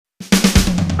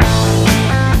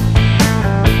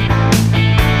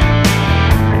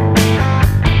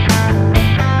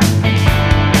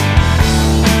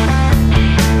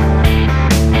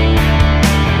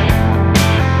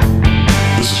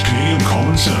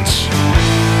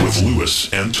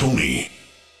Tony.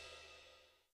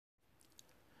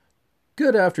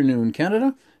 Good afternoon,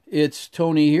 Canada. It's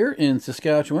Tony here in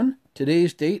Saskatchewan.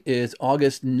 Today's date is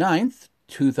August 9th,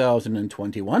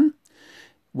 2021.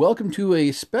 Welcome to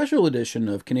a special edition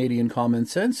of Canadian Common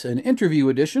Sense, an interview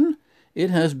edition.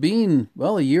 It has been,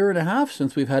 well, a year and a half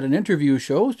since we've had an interview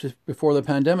show just before the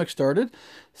pandemic started.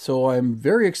 So I'm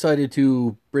very excited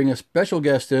to bring a special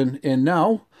guest in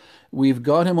now. We've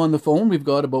got him on the phone. We've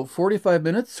got about 45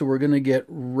 minutes, so we're going to get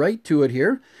right to it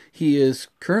here. He is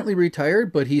currently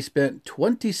retired, but he spent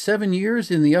 27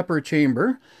 years in the upper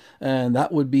chamber, and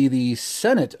that would be the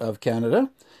Senate of Canada.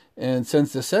 And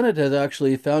since the Senate has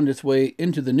actually found its way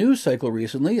into the news cycle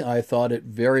recently, I thought it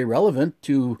very relevant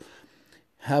to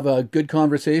have a good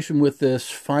conversation with this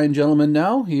fine gentleman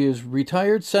now. He is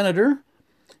retired Senator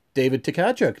David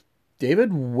Tkachuk.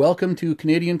 David, welcome to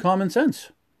Canadian Common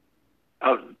Sense.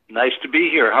 Oh, nice to be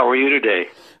here. How are you today?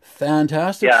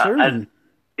 Fantastic, sir.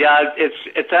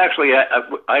 It's actually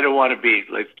I don't want to be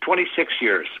like 26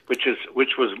 years, which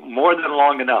was more than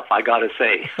long enough, I got to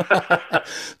say.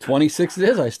 26 it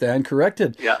is. I stand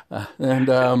corrected. Yeah.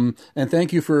 And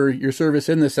thank you for your service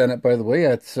in the Senate, by the way.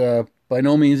 It's by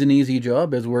no means an easy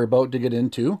job, as we're about to get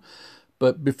into.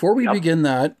 But before we begin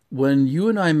that, when you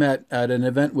and I met at an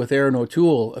event with Aaron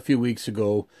O'Toole a few weeks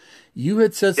ago, you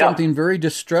had said something very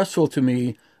distressful to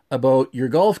me about your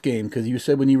golf game, because you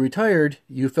said when you retired,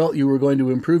 you felt you were going to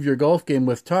improve your golf game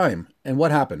with time. And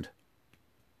what happened?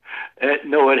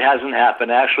 No, it hasn't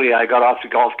happened. Actually, I got off the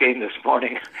golf game this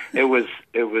morning. It was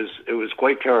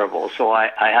quite terrible. So I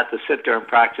had to sit there and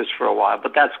practice for a while.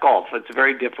 But that's golf. It's a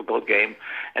very difficult game,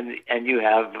 and you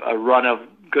have a run of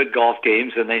good golf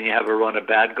games, and then you have a run of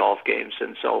bad golf games.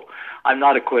 And so I'm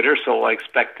not a quitter. So I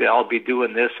expect that I'll be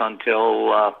doing this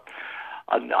until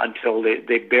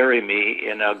they bury me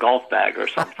in a golf bag or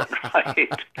something,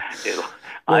 right?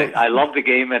 I love the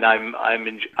game, and I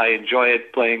enjoy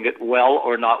it, playing it well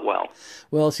or not well.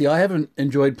 Well, see, I haven't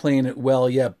enjoyed playing it well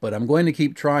yet, but I'm going to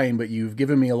keep trying. But you've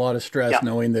given me a lot of stress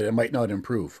knowing that it might not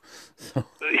improve. So.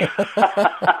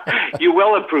 You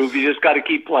will improve. You just got to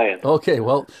keep playing. Okay,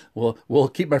 well, we'll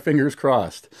keep my fingers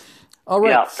crossed. All right.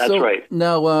 Yeah, that's right.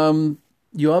 Now,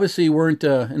 you obviously weren't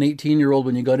an 18-year-old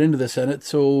when you got into the Senate,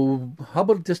 so how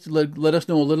about just let us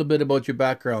know a little bit about your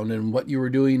background and what you were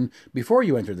doing before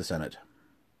you entered the Senate?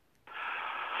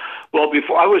 Well,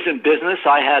 before I was in business,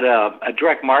 I had a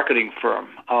direct marketing firm.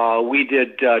 We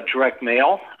did direct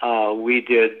mail. We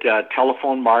did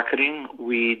telephone marketing.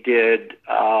 We did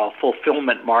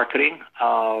fulfillment marketing,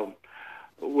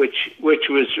 which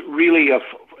was really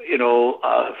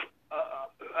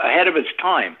ahead of its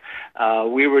time.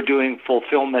 We were doing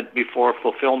fulfillment before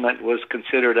fulfillment was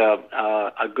considered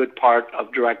a good part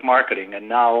of direct marketing, and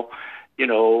now,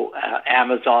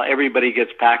 Amazon. Everybody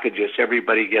gets packages.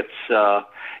 Everybody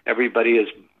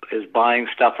is buying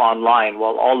stuff online.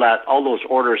 Well, all those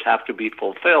orders have to be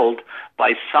fulfilled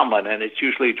by someone, and it's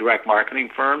usually direct marketing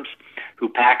firms who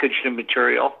package the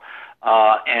material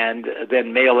and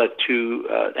then mail it to,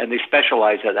 and they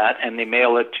specialize at that, and they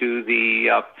mail it to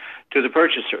the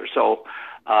purchaser. So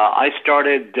I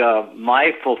started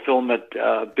my fulfillment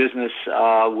business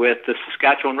with the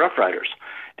Saskatchewan Roughriders,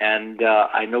 and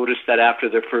I noticed that after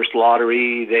their first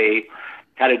lottery, they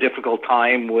had a difficult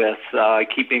time with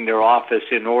keeping their office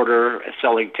in order,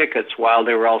 selling tickets while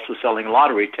they were also selling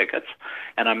lottery tickets.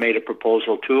 And I made a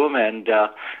proposal to them, and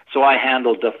so I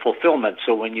handled the fulfillment.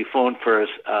 So when you phoned for a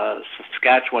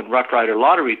Saskatchewan Roughrider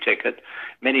lottery ticket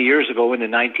many years ago in the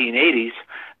 1980s,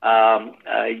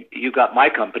 you got my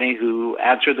company who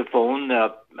answered the phone,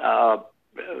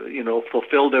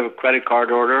 fulfilled a credit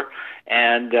card order,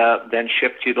 and then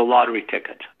shipped you the lottery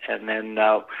ticket. And then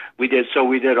we did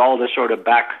all the sort of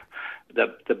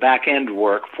the back end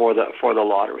work for the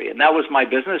lottery, and that was my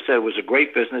business. It was a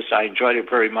great business. I enjoyed it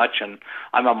very much, and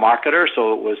I'm a marketer,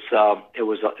 so it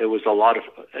was a lot of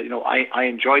I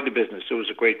enjoyed the business. It was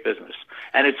a great business,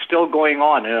 and it's still going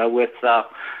on with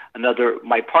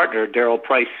my partner Daryl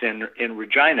Price in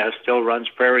Regina still runs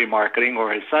Prairie Marketing,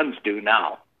 or his sons do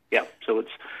now. Yeah, so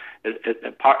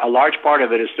a large part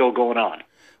of it is still going on.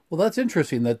 Well, that's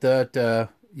interesting that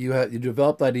you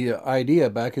developed that idea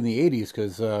back in the 80s,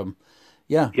 because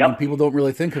people don't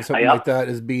really think of something like that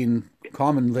as being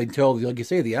common until, like you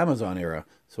say, the Amazon era.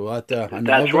 So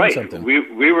that's right. Something.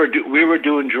 We were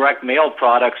doing direct mail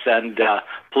products and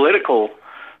political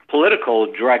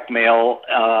direct mail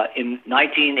in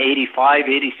 1985,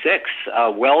 86,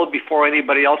 well before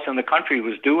anybody else in the country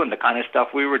was doing the kind of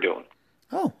stuff we were doing.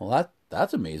 Oh, well,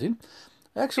 that's amazing.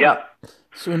 Excellent. Yeah.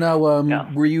 So now,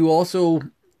 were you also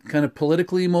kind of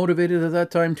politically motivated at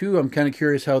that time too? I'm kind of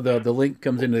curious how the link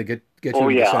comes into get you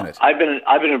into the Senate. I've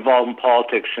been involved in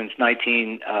politics since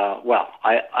 19.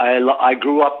 I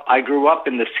grew up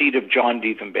in the seat of John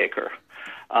Diefenbaker.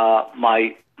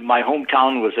 My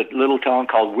hometown was a little town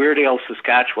called Weardale,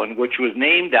 Saskatchewan, which was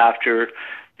named after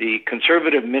the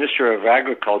Conservative Minister of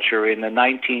Agriculture in the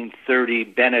 1930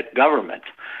 Bennett government.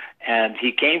 And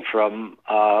he came from,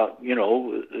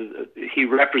 he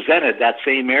represented that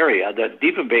same area. That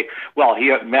Diefenbaker,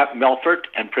 Melfort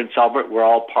and Prince Albert were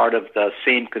all part of the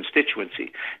same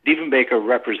constituency. Diefenbaker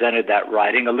represented that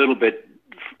riding, a little bit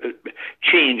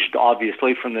changed,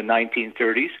 obviously, from the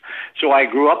 1930s. So I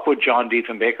grew up with John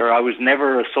Diefenbaker. I was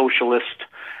never a socialist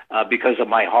because of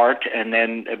my heart, and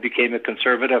then became a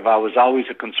conservative. I was always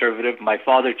a conservative. My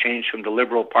father changed from the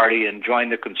Liberal Party and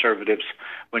joined the Conservatives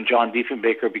when John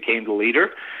Diefenbaker became the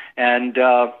leader, and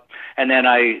then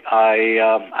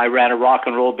I ran a rock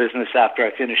and roll business after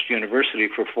I finished university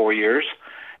for 4 years.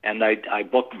 And I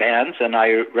booked bands, and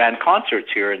I ran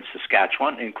concerts here in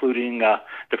Saskatchewan, including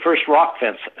the first rock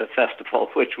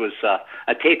festival, which was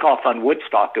a takeoff on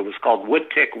Woodstock. It was called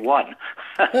Woodtick One,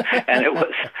 and it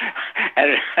was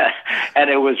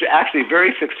actually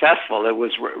very successful. It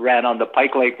was ran on the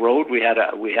Pike Lake Road. We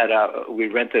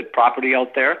rented property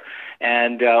out there,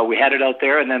 and we had it out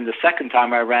there. And then the second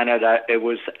time I ran it, it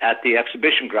was at the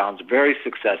exhibition grounds. Very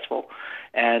successful.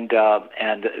 And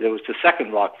there was the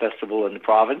second rock festival in the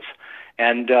province,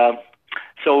 and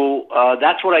so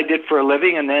that's what I did for a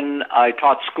living. And then I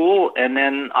taught school, and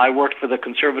then I worked for the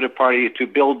Conservative Party to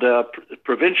build a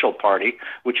provincial party,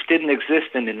 which didn't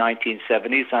exist in the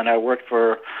 1970s. And I worked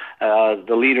for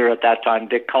the leader at that time,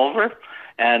 Dick Culver,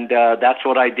 and that's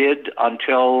what I did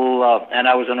until. And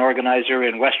I was an organizer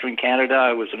in Western Canada.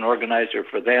 I was an organizer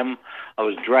for them. I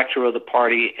was director of the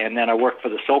party, and then I worked for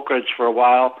the Socreds for a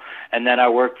while, and then I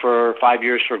worked for 5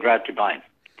 years for Grad Devine,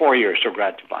 4 years for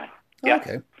Grad Devine. Yeah.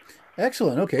 Okay,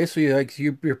 excellent. Okay, so your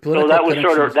political. So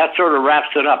that sort of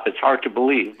wraps it up. It's hard to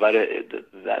believe, but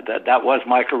that was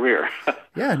my career.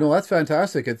 Yeah, no, that's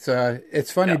fantastic.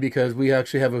 It's funny because we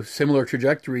actually have a similar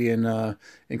trajectory in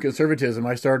conservatism.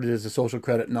 I started as a social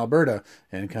credit in Alberta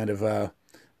and kind of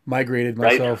migrated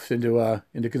myself into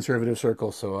conservative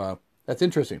circles. So. That's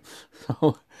interesting.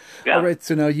 So, yeah. All right.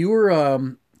 So now you were, I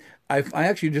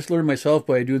actually just learned myself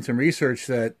by doing some research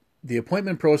that the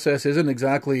appointment process isn't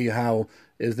exactly how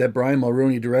is that Brian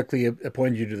Mulroney directly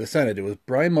appointed you to the Senate. It was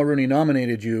Brian Mulroney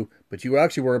nominated you, but you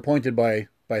actually were appointed by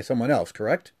someone else,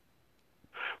 correct?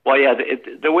 Well, yeah,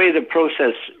 the way the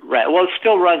process ran, it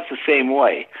still runs the same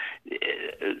way.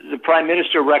 The Prime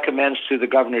Minister recommends to the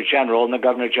Governor General, and the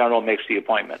Governor General makes the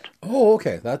appointment. Oh,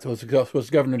 okay. That was the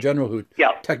Governor General who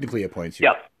technically appoints you.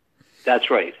 Yeah, that's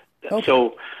right. Okay.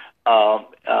 So,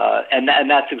 and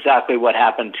that's exactly what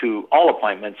happened to all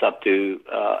appointments up to,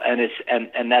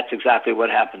 and that's exactly what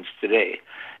happens today.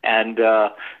 And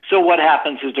so what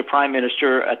happens is the Prime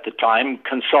Minister at the time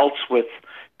consults with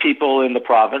people in the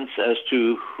province as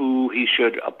to who he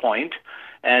should appoint,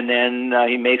 and then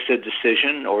he makes a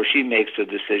decision, or she makes a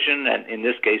decision, and in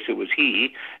this case it was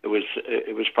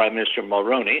Prime Minister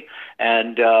Mulroney,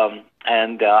 and I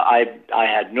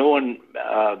had known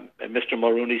Mr.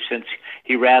 Mulroney since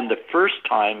he ran the first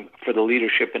time for the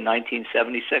leadership in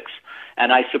 1976,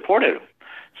 and I supported him.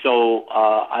 So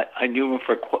I knew him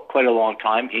for quite a long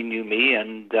time. He knew me,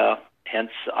 and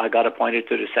hence I got appointed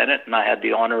to the Senate, and I had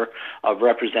the honor of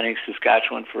representing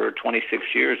Saskatchewan for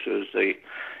 26 years. It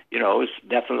was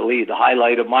definitely the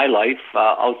highlight of my life.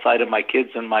 Outside of my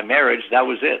kids and my marriage, that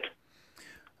was it.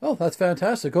 Oh, that's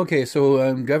fantastic. Okay, so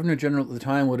Governor General at the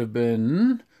time would have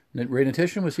been Ray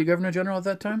Natition. Was he Governor General at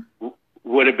that time?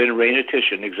 Would have been Ray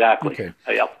Natition, exactly. Okay.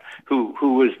 Yep.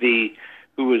 Who was the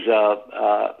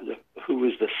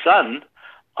son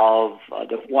of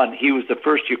the one. He was the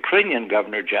first Ukrainian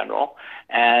Governor General,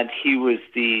 and he was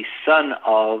the son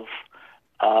of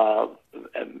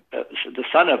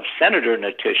Senator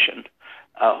Natition,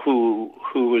 who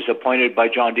was appointed by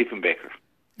John Diefenbaker.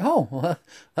 Oh, well,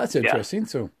 that's interesting. Yeah.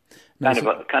 So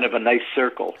kind of a nice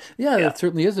circle. Yeah, it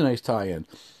certainly is a nice tie-in.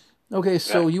 Okay,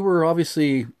 so you were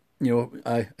obviously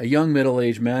a young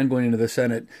middle-aged man going into the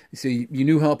Senate. So you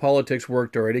knew how politics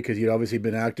worked already because you'd obviously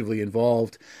been actively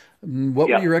involved. What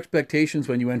were your expectations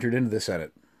when you entered into the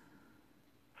Senate?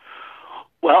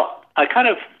 Well, I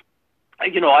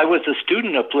was a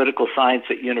student of political science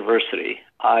at university.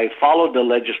 I followed the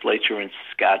legislature in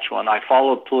Saskatchewan. I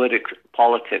followed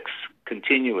politics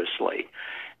continuously,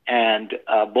 and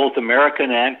both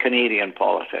American and Canadian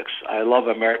politics. I love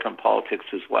American politics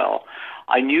as well.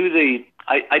 I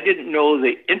didn't know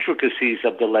the intricacies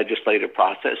of the legislative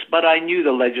process, but I knew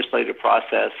the legislative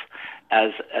process,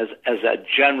 as a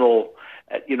general,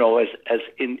 as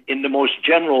in the most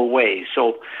general way.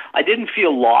 So I didn't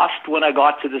feel lost when I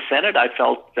got to the Senate. I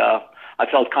felt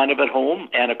kind of at home.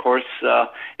 And of course,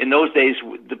 in those days,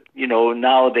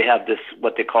 now they have this,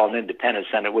 what they call an independent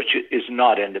Senate, which is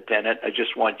not independent. I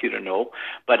just want you to know.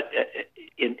 But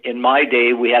in my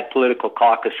day, we had political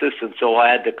caucuses, and so I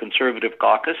had the Conservative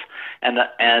caucus, and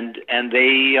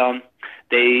they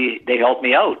helped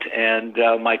me out, and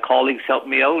my colleagues helped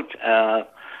me out.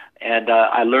 And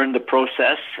I learned the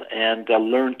process, and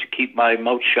learned to keep my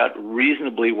mouth shut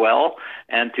reasonably well,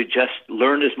 and to just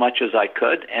learn as much as I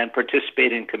could, and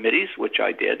participate in committees, which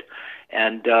I did.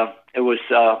 And it was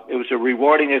a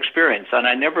rewarding experience, and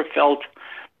I never felt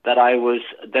that I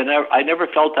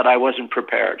wasn't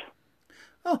prepared.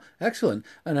 Oh, excellent.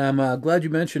 And I'm glad you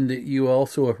mentioned that you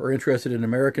also are interested in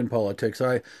American politics.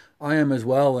 I am as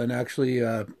well, and actually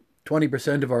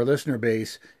 20% of our listener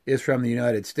base is from the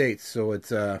United States, so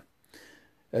it's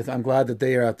I'm glad that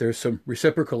there's some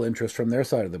reciprocal interest from their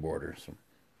side of the border. So.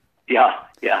 Yeah,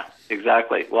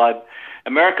 exactly. Well,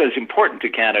 America is important to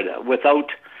Canada.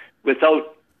 Without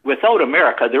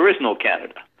America, there is no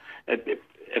Canada.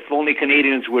 If only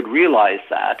Canadians would realize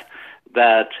that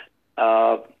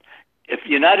if the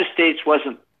United States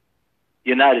wasn't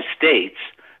United States,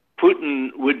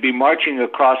 Putin would be marching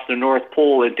across the North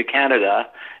Pole into Canada,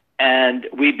 and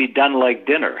we'd be done like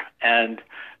dinner. And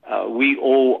we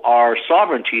owe our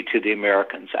sovereignty to the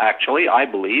Americans, actually, I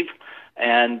believe,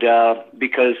 and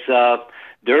because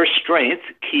their strength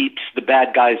keeps the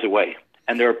bad guys away.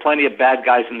 And there are plenty of bad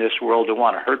guys in this world who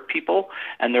want to hurt people,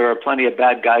 and there are plenty of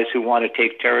bad guys who want to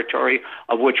take territory,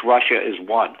 of which Russia is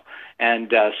one.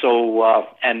 And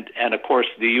and of course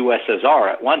the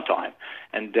USSR at one time.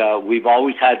 And we've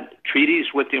always had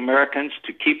treaties with the Americans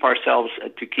to keep ourselves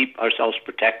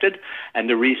protected. And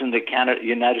the reason the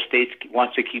United States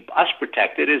wants to keep us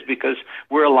protected is because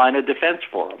we're a line of defense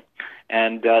for them.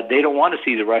 And they don't want to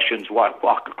see the Russians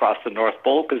walk across the North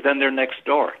Pole, because then they're next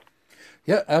door.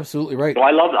 Yeah, absolutely right. So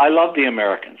I love the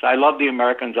Americans. I love the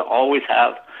Americans. I always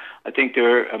have. I think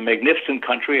they're a magnificent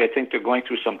country. I think they're going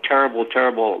through some terrible,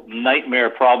 terrible nightmare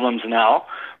problems now,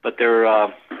 but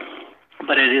I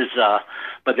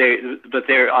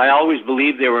always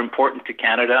believed they were important to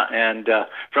Canada, and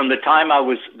from the time I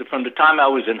was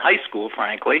in high school,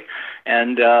 frankly,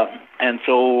 so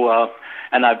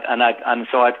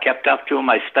I've kept up to them.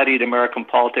 I studied American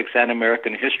politics and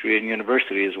American history in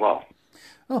university as well.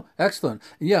 Oh, excellent.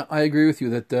 Yeah, I agree with you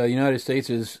that the United States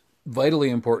is vitally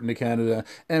important to Canada.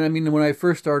 And I mean, when I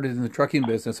first started in the trucking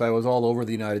business, I was all over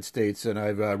the United States, and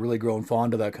I've really grown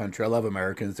fond of that country. I love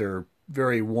Americans. They're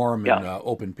very warm and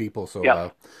open people. So,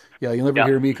 you'll never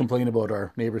hear me complain about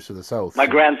our neighbors to the south. My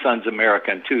grandson's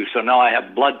American too, so now I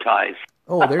have blood ties.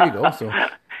 Oh, there you go. So,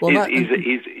 well, he's a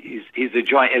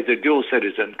dual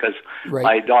citizen, because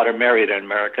my daughter married an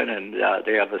American, and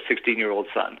they have a 16-year-old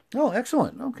son. Oh,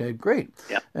 excellent. Okay, great.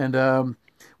 Yeah. And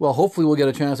well, hopefully we'll get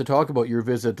a chance to talk about your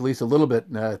visit at least a little bit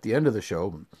at the end of the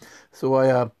show. So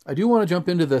I do want to jump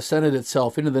into the Senate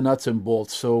itself, into the nuts and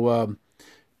bolts. So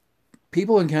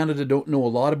people in Canada don't know a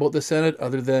lot about the Senate,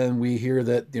 other than we hear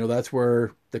that that's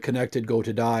where the connected go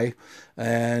to die,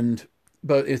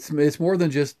 but it's more than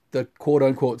just the quote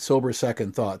unquote sober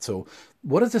second thought. So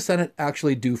what does the Senate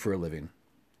actually do for a living?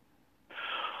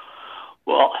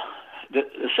 Well, the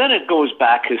Senate goes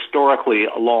back historically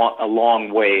a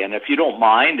long way, and if you don't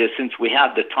mind, since we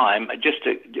have the time, just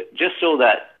so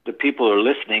that the people who are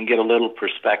listening get a little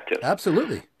perspective.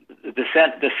 Absolutely. The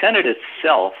Senate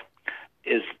itself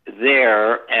is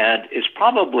there, and is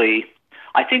probably,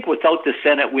 I think, without the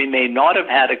Senate, we may not have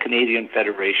had a Canadian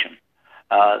Federation.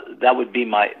 That would be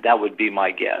my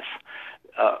guess.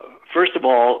 First of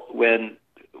all, when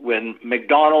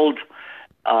Macdonald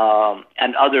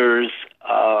and others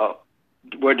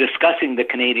were discussing the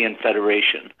Canadian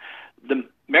Federation, the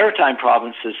maritime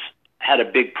provinces had a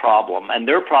big problem, and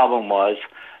their problem was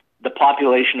the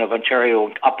population of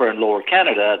Ontario, Upper and Lower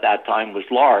Canada at that time was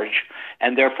large,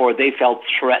 and therefore they felt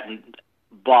threatened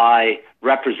by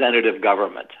representative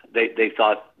government. They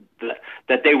thought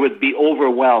that they would be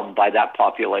overwhelmed by that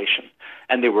population,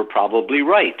 and they were probably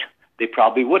right. They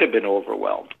probably would have been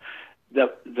overwhelmed.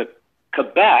 The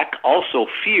Quebec also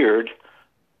feared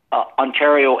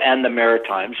Ontario and the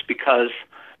Maritimes, because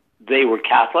they were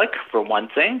Catholic, for one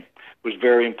thing, was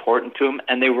very important to them,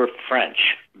 and they were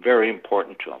French, very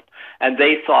important to them. And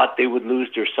they thought they would lose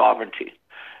their sovereignty.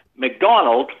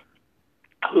 Macdonald,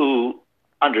 who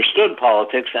understood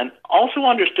politics and also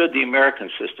understood the American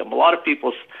system. A lot of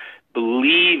people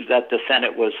believe that the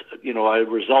Senate was, a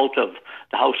result of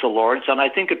the House of Lords, and I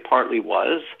think it partly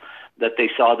was, they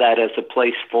saw that as a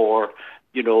place for,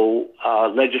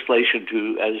 legislation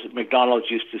to, as McDonald's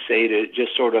used to say, to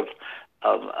just sort of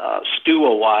stew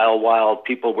a while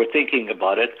people were thinking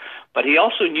about it. But he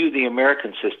also knew the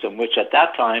American system, which at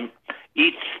that time,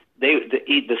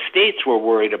 the states were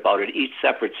worried about it. Each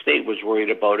separate state was worried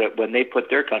about it when they put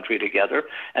their country together,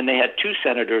 and they had 2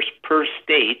 senators per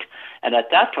state. And at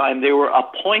that time, they were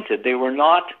appointed. They were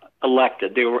not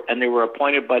elected. They were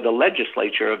appointed by the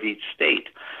legislature of each state.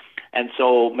 And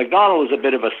so MacDonald was a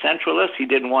bit of a centralist. He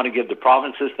didn't want to give the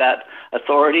provinces that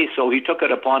authority, so he took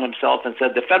it upon himself and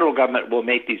said the federal government will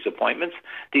make these appointments.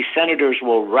 These senators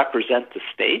will represent the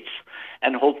states,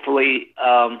 and hopefully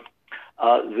that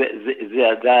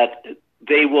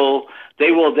they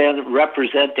will then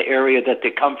represent the area that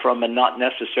they come from, and not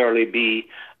necessarily be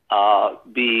part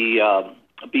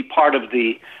of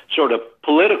the sort of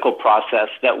political process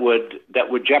that would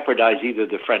jeopardize either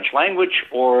the French language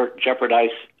or jeopardize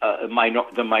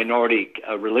the minority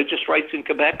religious rights in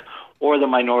Quebec or the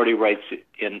minority rights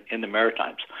in the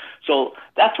Maritimes. So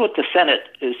that's what the Senate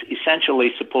is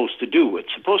essentially supposed to do.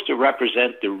 It's supposed to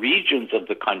represent the regions of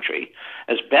the country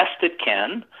as best it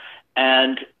can,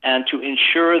 and to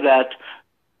ensure that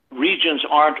regions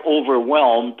aren't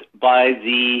overwhelmed by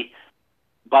the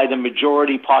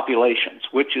majority populations,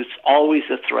 which is always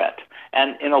a threat.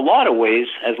 And in a lot of ways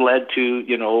has led to,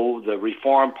 the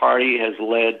Reform Party has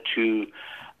led to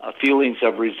feelings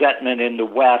of resentment in the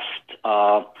West,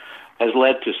 has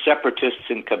led to separatists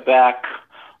in Quebec.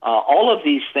 All of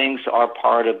these things are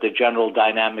part of the general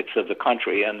dynamics of the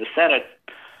country, and the Senate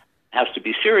has to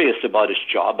be serious about its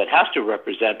job. It has to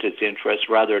represent its interests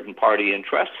rather than party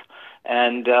interests.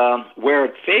 And where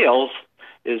it fails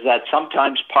is that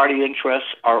sometimes party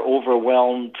interests are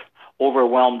overwhelm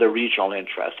the regional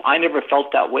interests. I never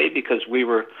felt that way because we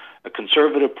were a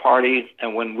conservative party,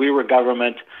 and when we were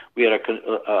government, we had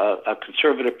a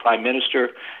conservative prime minister,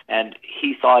 and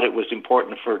he thought it was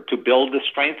important to build the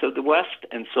strength of the West.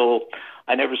 And so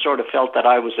I never sort of felt that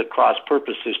I was at cross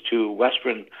purposes to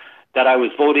Western, that I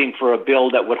was voting for a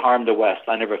bill that would harm the West.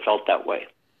 I never felt that way.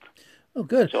 Oh,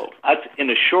 good. So that's in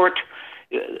a short,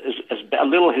 a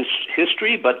little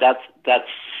history, but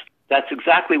that's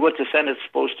exactly what the Senate's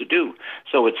supposed to do.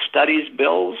 So it studies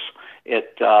bills,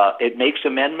 it makes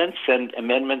amendments, and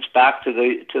amendments back to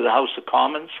the House of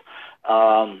Commons.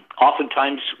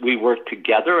 Oftentimes we work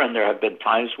together, and there have been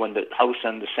times when the House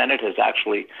and the Senate has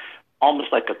actually,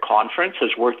 almost like a conference,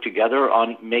 has worked together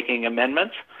on making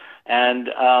amendments, and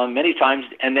many times,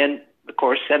 and then of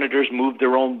course senators move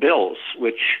their own bills,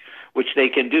 which they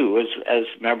can do as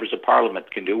members of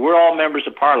Parliament can do. We're all members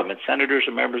of Parliament. Senators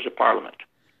are members of Parliament.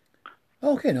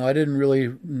 Okay, no, I didn't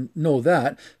really know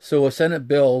that. So a Senate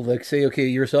bill, like say, okay,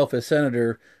 yourself as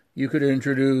senator, you could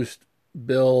introduce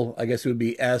bill, I guess it would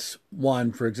be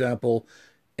S1, for example,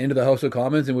 into the House of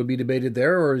Commons and would be debated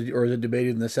there, or is it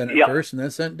debated in the Senate first and then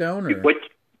sent down? Or?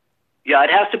 Yeah, it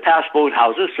has to pass both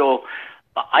houses. So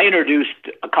I introduced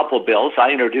a couple of bills. I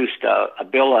introduced a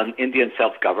bill on Indian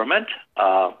self-government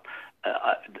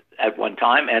at one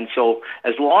time, and so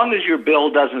as long as your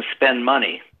bill doesn't spend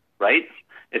money, right?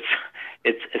 It's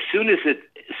as soon as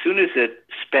it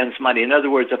spends money. In other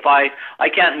words, if I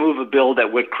can't move a bill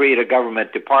that would create a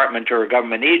government department or a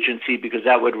government agency because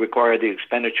that would require the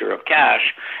expenditure of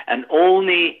cash, and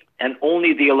only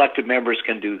the elected members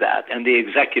can do that, and the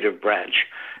executive branch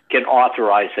can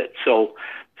authorize it. So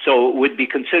it would be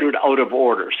considered out of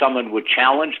order. Someone would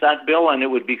challenge that bill, and it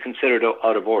would be considered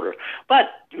out of order. But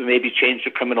maybe change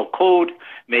the criminal code,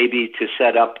 maybe to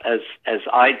set up, as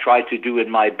I tried to do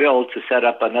in my bill, to set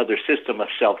up another system of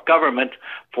self-government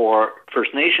for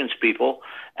First Nations people.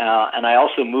 And I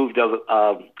also moved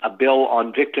a bill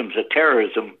on victims of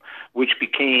terrorism, which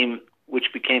became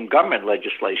government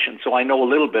legislation. So I know a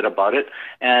little bit about it.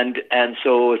 And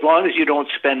so as long as you don't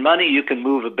spend money, you can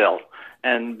move a bill.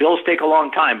 And bills take a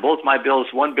long time. Both my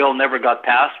bills, one bill never got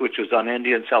passed, which was on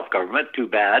Indian self-government, too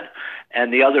bad.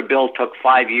 And the other bill took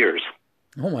 5 years.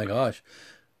 Oh, my gosh.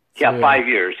 So, 5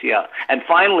 years, yeah. And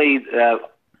finally,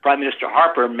 Prime Minister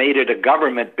Harper made it a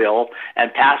government bill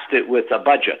and passed it with a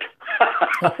budget.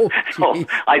 Oh, so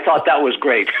I thought that was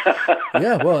great.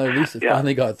 Yeah, well, at least it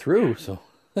finally got through. So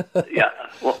yeah,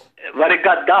 well, but it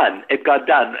got done. It got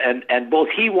done, and both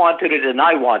he wanted it and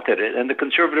I wanted it, and the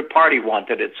Conservative Party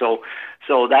wanted it. So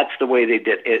that's the way they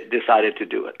decided to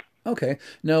do it. Okay.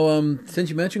 Now, since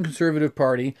you mentioned Conservative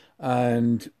Party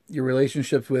and your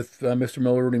relationships with Mr.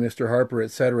 Mulroney, Mr. Harper,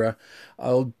 etc.,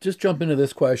 I'll just jump into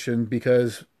this question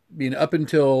because, up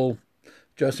until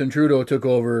Justin Trudeau took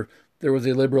over, there was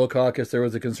a Liberal caucus, there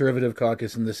was a Conservative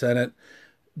caucus in the Senate.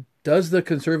 Does the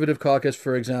Conservative caucus,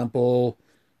 for example,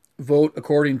 vote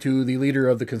according to the leader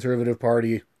of the Conservative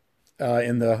Party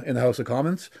in the House of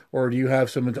Commons, or do you have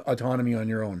some autonomy on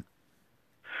your own?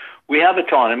 We have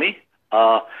autonomy,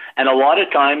 and a lot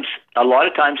of times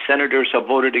senators have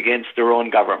voted against their own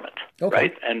government, okay.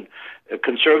 right? And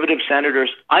conservative senators,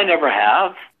 I never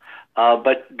have,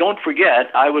 but don't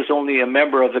forget, I was only a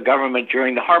member of the government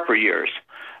during the Harper years.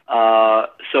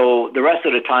 So the rest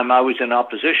of the time I was in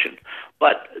opposition.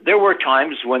 But there were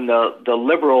times when the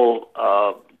liberals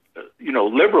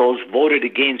voted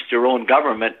against their own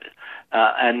government,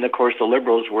 and of course the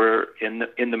Liberals were in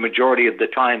the majority of the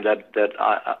time that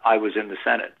I was in the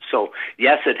Senate. So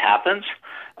yes, it happens.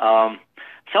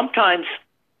 Sometimes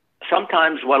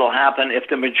what will happen, if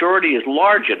the majority is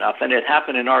large enough, and it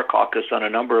happened in our caucus on a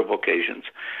number of occasions,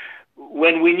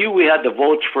 when we knew we had the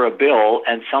votes for a bill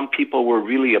and some people were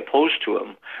really opposed to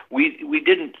him, we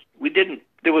didn't.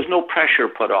 There was no pressure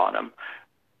put on him.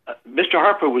 Mr.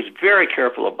 Harper was very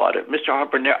careful about it. Mr.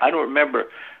 Harper, I don't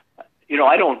remember.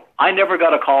 I never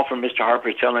got a call from Mr.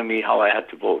 Harper telling me how I had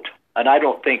to vote, and I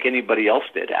don't think anybody else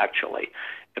did actually.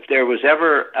 If there was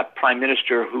ever a prime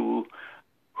minister who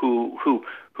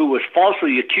was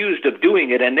falsely accused of doing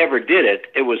it and never did it,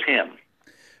 it was him.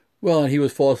 Well, and he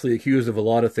was falsely accused of a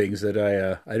lot of things that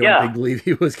I don't believe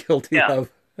he was guilty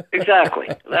of. Exactly.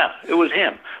 Yeah, it was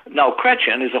him. Now,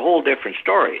 Chrétien is a whole different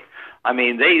story. I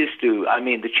mean,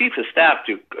 the chief of staff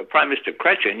to Prime Minister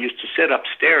Chrétien used to sit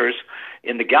upstairs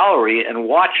in the gallery and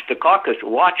watch his caucus,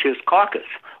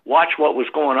 watch what was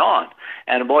going on.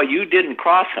 And boy, you didn't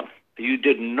cross him. You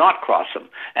did not cross him.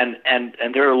 And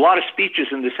there are a lot of speeches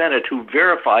in the Senate who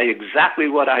verify exactly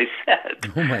what I said,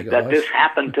 that this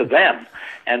happened to them.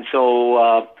 And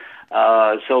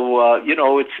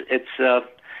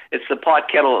it's the pot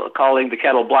kettle calling the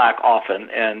kettle black often.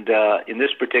 And in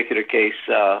this particular case,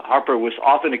 Harper was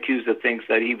often accused of things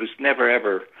that he was never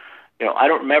ever. I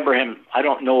don't remember him. I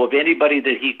don't know of anybody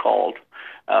that he called.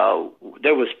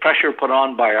 There was pressure put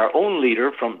on by our own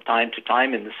leader from time to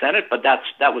time in the Senate, but that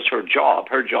was her job.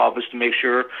 Her job was to make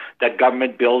sure that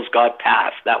government bills got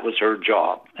passed. That was her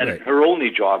job, and her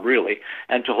only job, really,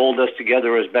 and to hold us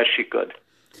together as best she could.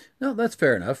 No, that's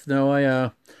fair enough. No,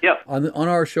 on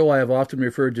our show, I have often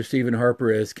referred to Stephen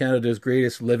Harper as Canada's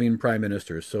greatest living prime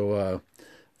minister. So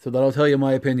that'll tell you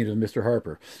my opinion of Mr.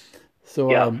 Harper.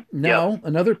 So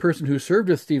another person who served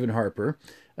with Stephen Harper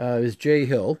is Jay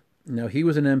Hill. Now, he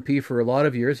was an MP for a lot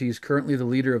of years. He's currently the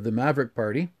leader of the Maverick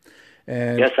Party.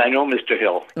 And yes, I know Mr.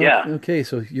 Hill. Yeah. Okay,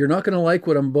 so you're not going to like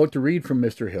what I'm about to read from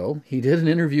Mr. Hill. He did an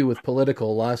interview with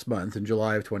Political last month in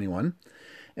July of 21.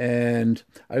 And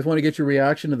I just want to get your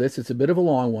reaction to this. It's a bit of a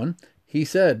long one. He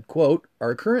said, quote,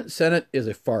 "Our current Senate is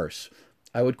a farce.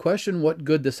 I would question what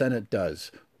good the Senate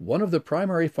does. One of the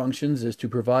primary functions is to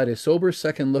provide a sober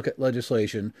second look at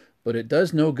legislation, but it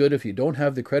does no good if you don't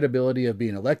have the credibility of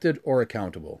being elected or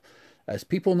accountable. As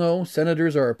people know,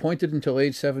 senators are appointed until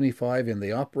age 75 and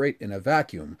they operate in a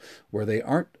vacuum where they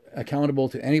aren't accountable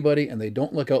to anybody and they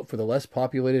don't look out for the less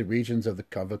populated regions of the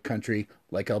country,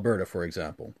 like Alberta, for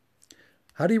example."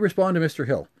 How do you respond to Mr.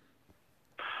 Hill?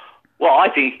 Well, I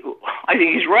think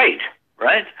he's right.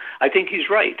 I think he's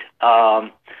right.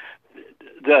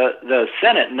 The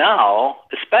Senate now,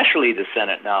 especially the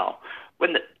Senate now,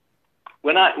 when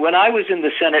I was in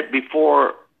the Senate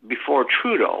before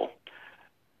Trudeau,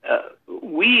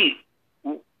 we're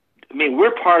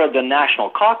part of the National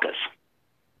Caucus.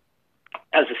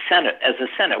 As a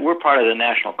Senate, we're part of the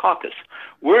National Caucus.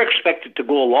 We're expected to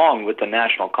go along with the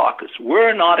National Caucus.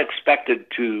 We're not expected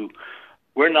to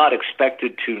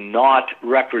not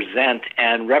represent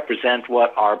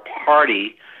what our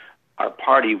party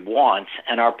wants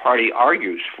and our party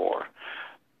argues for.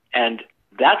 And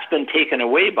that's been taken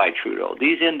away by Trudeau.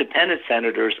 These independent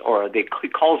senators, or he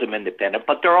calls them independent,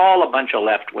 but they're all a bunch of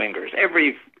left-wingers.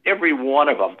 Every one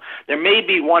of them. There may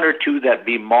be one or two that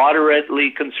be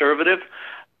moderately conservative.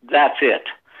 That's it.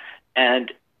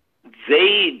 And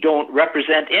they don't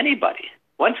represent anybody.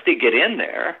 Once they get in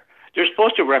there, they're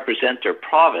supposed to represent their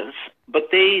province, but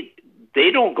they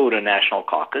don't go to National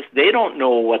Caucus. They don't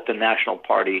know what the National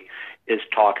Party is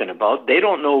talking about. They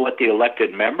don't know what the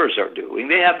elected members are doing.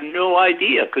 They have no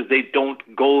idea because they don't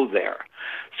go there.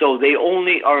 So they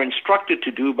only are instructed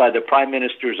to do by the Prime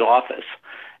Minister's office,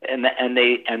 and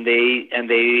they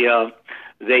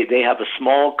have a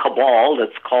small cabal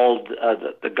that's called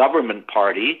the Government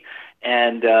Party,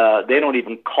 and they don't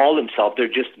even call themselves. They're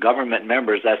just government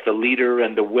members. That's the leader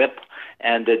and the whip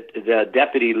and the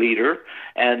deputy leader,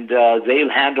 and they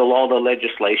handle all the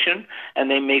legislation,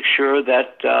 and they make sure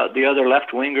that the other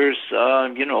left-wingers,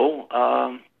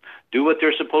 do what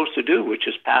they're supposed to do, which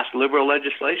is pass liberal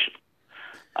legislation.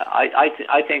 I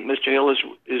think Mr. Hill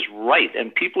is right,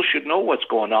 and people should know what's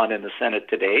going on in the Senate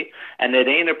today, and it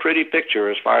ain't a pretty picture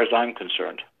as far as I'm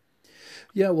concerned.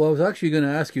 Yeah, well, I was actually going to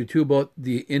ask you too about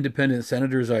the independent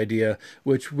senators idea,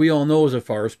 which we all know is a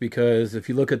farce because if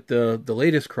you look at the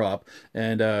latest crop,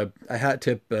 and I hat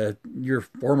tip your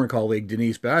former colleague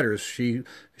Denise Batters, she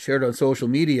shared on social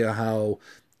media how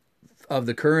of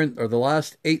the current or the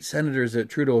last 8 senators that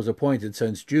Trudeau has appointed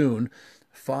since June,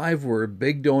 5 were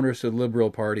big donors to the Liberal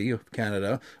Party of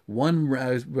Canada. One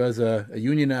was a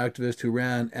union activist who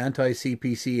ran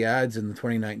anti-CPC ads in the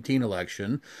 2019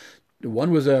 election.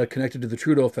 One was connected to the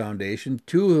Trudeau Foundation.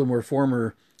 2 of them were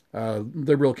former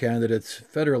Liberal candidates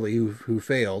federally who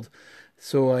failed.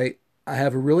 So I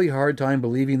have a really hard time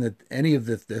believing that any of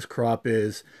this crop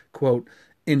is, quote,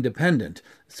 independent.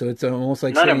 So it's almost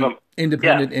like saying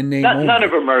independent in name only. None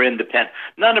of them are independent.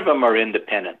 None of them are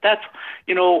independent. That's,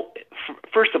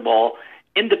 first of all,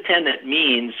 independent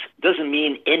doesn't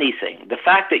mean anything. The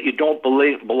fact that you don't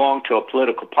belong to a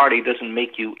political party doesn't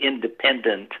make you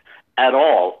independent at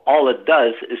all. All it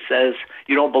does is says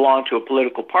you don't belong to a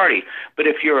political party. But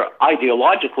if you're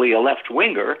ideologically a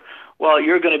left-winger, well,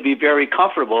 you're going to be very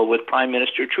comfortable with Prime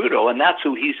Minister Trudeau, and that's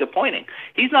who he's appointing.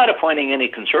 He's not appointing any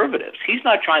conservatives. He's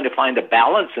not trying to find a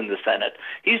balance in the Senate.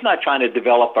 He's not trying to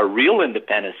develop a real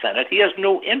independent Senate. He has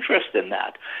no interest in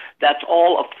that. That's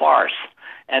all a farce.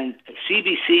 And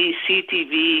CBC,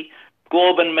 CTV,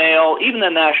 Globe and Mail, even the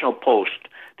National Post,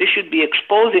 they should be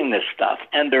exposing this stuff,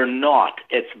 and they're not.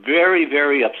 It's very,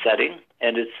 very upsetting,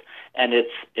 and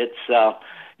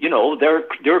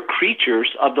they're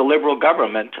creatures of the Liberal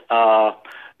government.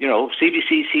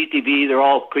 CBC, CTV, they're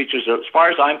all creatures. As far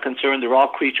as I'm concerned, they're all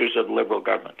creatures of the Liberal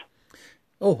government.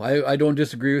 Oh, I don't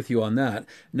disagree with you on that.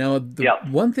 Now,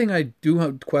 one thing I do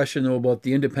have a question, though, about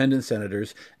the independent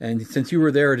senators, and since you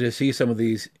were there to see some of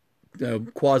these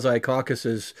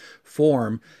quasi-caucuses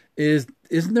form,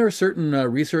 isn't there a certain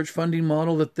research funding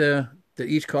model that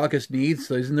each caucus needs?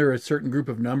 So isn't there a certain group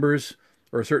of numbers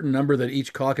or a certain number that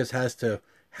each caucus has to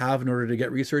have in order to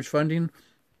get research funding?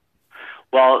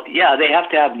 Well, yeah, they have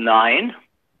to have 9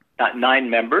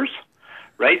 members,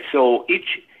 right? So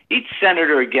each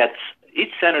senator gets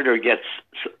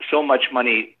so much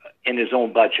money in his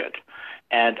own budget.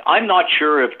 And I'm not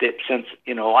sure if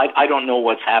I don't know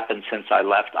what's happened since I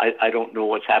left. I don't know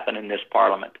what's happened in this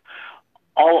parliament.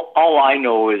 All I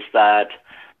know is that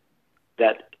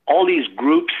all these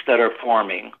groups that are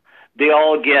forming, they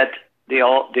all get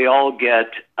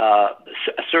a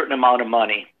certain amount of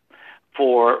money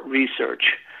for research,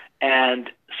 and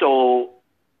so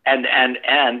and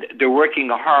they're working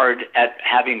hard at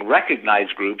having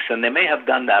recognized groups, and they may have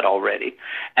done that already.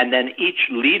 And then each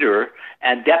leader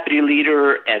and deputy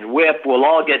leader and whip will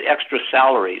all get extra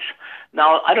salaries.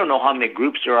 Now, I don't know how many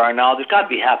groups there are now. There's got to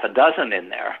be half a dozen in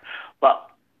there. But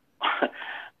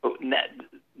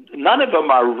none of them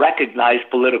are recognized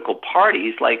political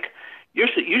parties. Like you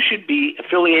should be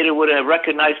affiliated with a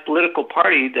recognized political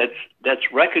party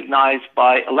that's recognized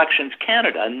by Elections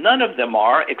Canada. None of them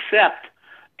are, except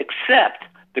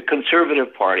the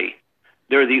Conservative Party.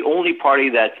 They're the only party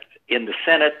that's in the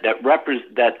Senate that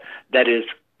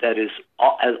is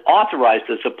authorized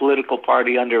as a political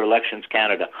party under Elections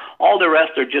Canada. All the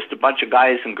rest are just a bunch of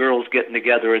guys and girls getting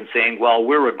together and saying, well,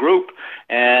 we're a group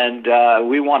and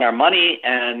we want our money,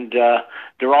 and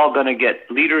they're all going to get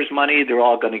leaders' money, they're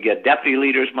all going to get deputy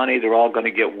leaders' money, they're all going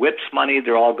to get whips' money,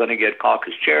 they're all going to get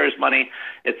caucus chairs' money.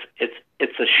 It's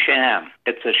a sham.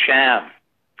 It's a sham.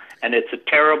 And it's a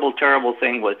terrible, terrible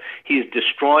thing. He's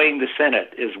destroying the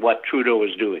Senate is what Trudeau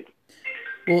is doing.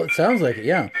 Well, it sounds like it,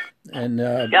 yeah. And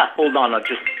hold on. I'll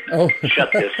just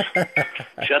shut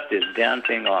this damn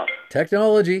thing off.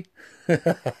 Technology.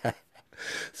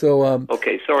 So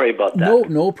okay, sorry about that.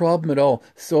 No problem at all.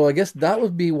 So I guess that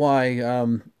would be why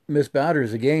Ms.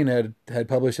 Batters again had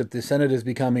published that the Senate is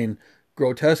becoming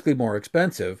grotesquely more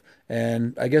expensive,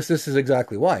 and I guess this is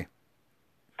exactly why.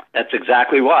 That's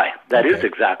exactly why. That is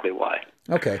exactly why.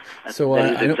 Okay, so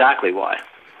that is exactly why.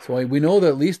 So we know that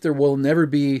at least there will never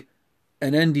be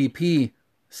an NDP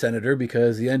senator,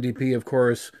 because the NDP, of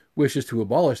course, wishes to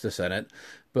abolish the Senate.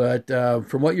 But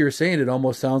from what you're saying, it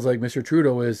almost sounds like Mr.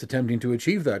 Trudeau is attempting to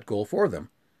achieve that goal for them.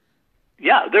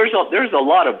 Yeah, there's a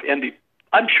lot of NDP.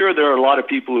 I'm sure there are a lot of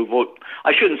people who vote.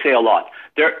 I shouldn't say a lot.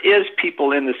 There is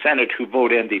people in the Senate who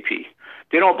vote NDP.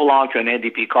 They don't belong to an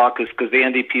NDP caucus because the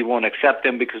NDP won't accept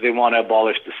them because they want to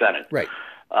abolish the Senate. Right.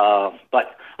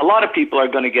 But a lot of people are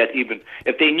going to get even,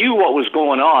 if they knew what was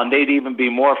going on, they'd even be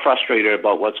more frustrated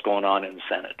about what's going on in the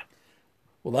Senate.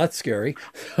 Well, that's scary.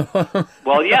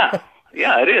 Well, yeah,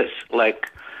 it is. Like,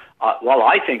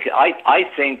 I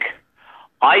think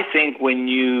I think when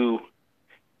you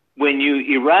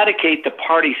eradicate the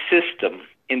party system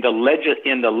in the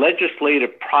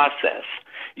legislative process,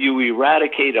 you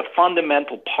eradicate a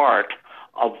fundamental part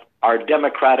of our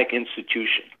democratic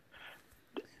institution.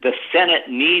 The Senate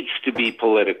needs to be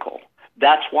political.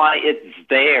 That's why it's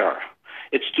there.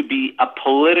 It's to be a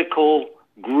political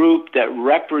group that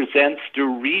represents the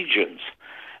regions.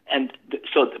 And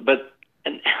so,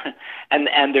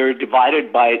 and they're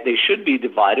divided by, they should be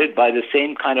divided by the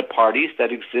same kind of parties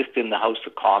that exist in the House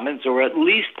of Commons, or at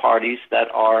least parties that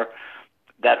are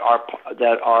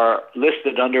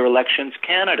listed under Elections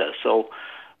Canada. So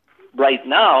right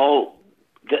now,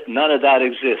 none of that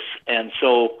exists. And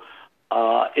so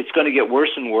it's going to get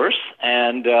worse and worse,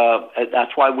 and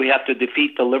that's why we have to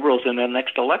defeat the Liberals in the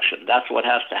next election. That's what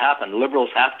has to happen. Liberals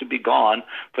have to be gone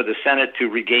for the Senate to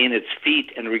regain its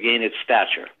feet and regain its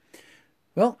stature.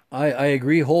 Well, I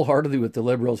agree wholeheartedly with the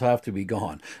Liberals have to be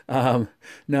gone.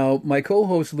 Now, my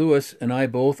co-host Lewis and I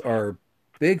both are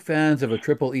big fans of a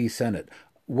Triple E Senate.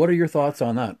 What are your thoughts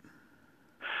on that?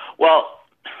 Well,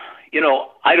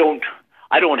 I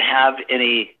don't have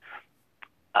any.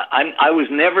 I was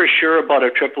never sure about a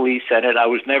Triple E Senate. I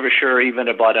was never sure even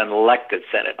about an elected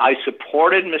Senate. I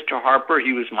supported Mr. Harper.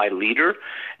 He was my leader,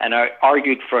 and I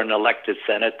argued for an elected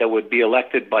Senate that would be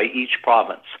elected by each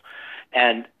province,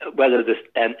 and whether this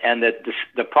and that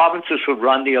the provinces would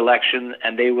run the election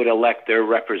and they would elect their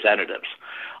representatives.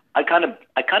 I kind of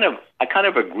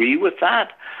agree with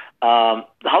that.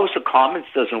 The House of Commons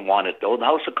doesn't want it, though. The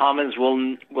House of Commons will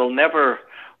never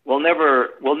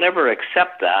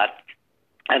accept that.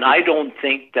 And I don't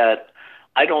think that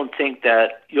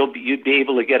you'd be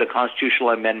able to get a constitutional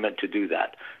amendment to do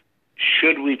that.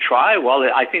 Should we try? Well,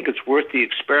 I think it's worth the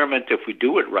experiment if we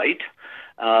do it right.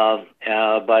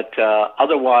 But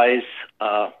otherwise,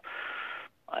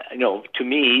 to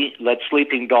me, let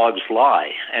sleeping dogs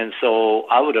lie. And so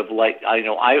I would have liked. I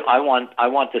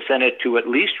want the Senate to at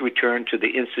least return to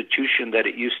the institution that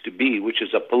it used to be, which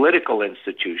is a political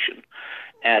institution.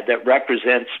 That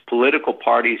represents political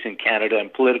parties in Canada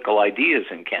and political ideas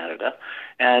in Canada,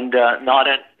 and not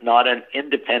an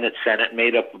independent Senate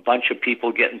made up of a bunch of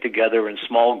people getting together in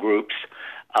small groups,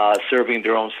 serving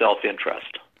their own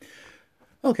self-interest.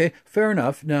 Okay, fair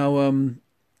enough. Now, in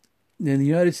the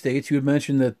United States, you had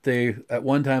mentioned that they at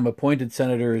one time appointed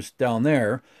senators down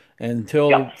there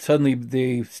until suddenly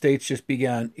the states just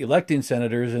began electing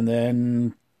senators, and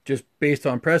then just based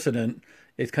on precedent,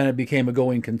 it kind of became a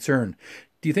going concern.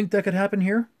 Do you think that could happen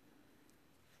here?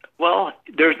 Well,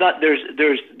 there's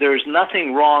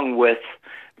nothing wrong with,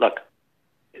 look,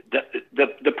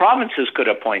 the provinces could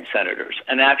appoint senators,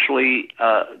 and actually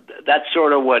that's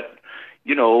sort of what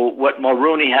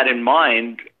Mulroney had in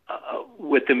mind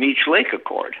with the Meech Lake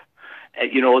Accord.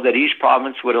 That each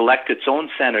province would elect its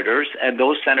own senators, and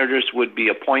those senators would be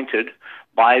appointed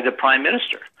by the Prime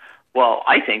Minister. Well,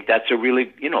 I think that's a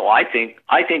really, I think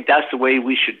that's the way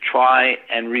we should try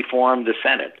and reform the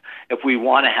Senate. If we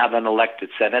want to have an elected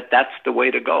Senate, that's the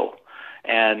way to go.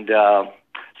 And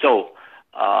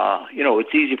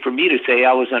it's easy for me to say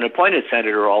I was an appointed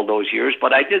senator all those years,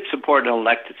 but I did support an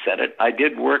elected Senate. I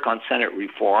did work on Senate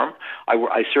reform.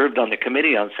 I served on the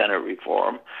Committee on Senate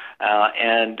Reform.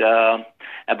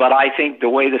 But I think the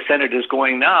way the Senate is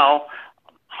going now,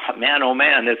 man, oh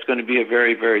man, it's going to be a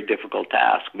very, very difficult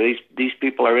task. These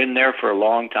people are in there for a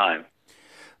long time.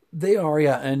 They are,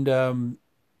 yeah. And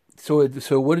so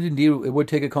would it indeed, it would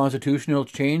take a constitutional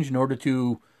change in order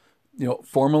to,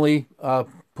 formally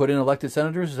put in elected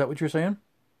senators? Is that what you're saying?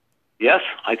 Yes,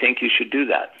 I think you should do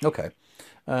that. Okay.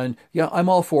 And yeah, I'm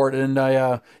all for it. And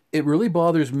it really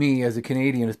bothers me as a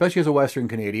Canadian, especially as a Western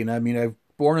Canadian. I mean, I've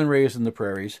born and raised in the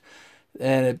prairies,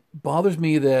 and it bothers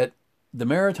me that the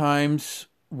Maritimes,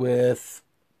 with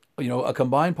a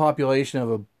combined population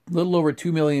of a little over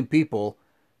 2 million people,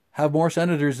 have more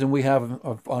senators than we have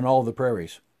on all of the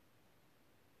prairies.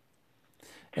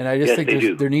 And I just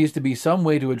think there needs to be some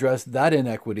way to address that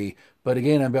inequity. But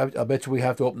again, I bet you we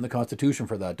have to open the Constitution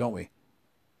for that, don't we?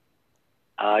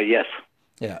 Yes.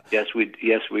 Yeah. Yes,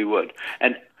 we would.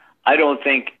 And I don't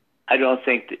think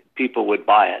that people would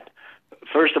buy it.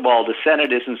 First of all, the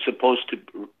Senate isn't supposed to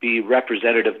be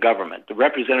representative government. The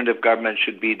representative government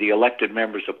should be the elected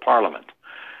members of Parliament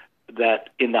that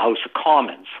in the House of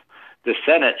Commons. The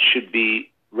Senate should be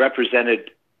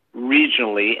represented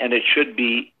regionally, and it should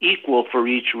be equal for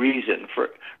each region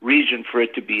for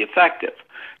it to be effective.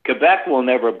 Quebec will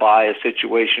never buy a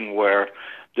situation where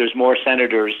there's more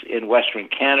senators in Western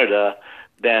Canada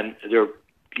than there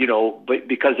but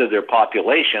because of their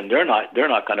population, they're not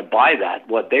going to buy that.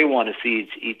 What they want to see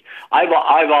is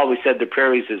I've always said the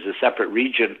prairies is a separate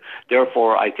region.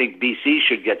 Therefore, I think BC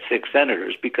should get 6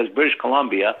 senators because British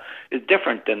Columbia is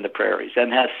different than the prairies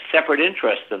and has separate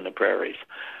interests in the prairies.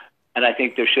 And I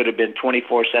think there should have been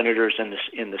 24 senators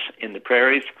in the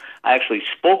prairies. I actually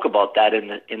spoke about that in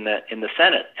the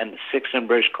Senate, and 6 in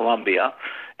British Columbia,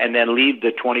 and then leave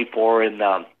the 24 in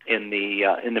the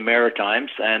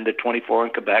Maritimes, and the 24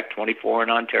 in Quebec, 24 in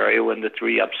Ontario, and the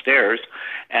 3 upstairs.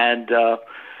 And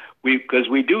because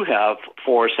we do have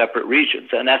 4 separate regions,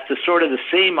 and that's sort of the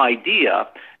same idea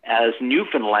as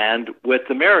Newfoundland with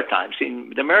the Maritimes.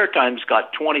 See, the Maritimes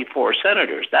got 24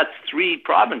 senators. That's 3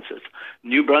 provinces: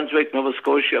 New Brunswick, Nova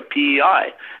Scotia,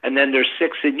 PEI, and then there's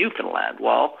 6 in Newfoundland.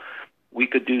 Well, we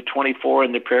could do 24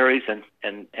 in the prairies, and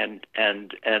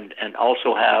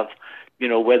also have,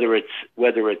 whether it's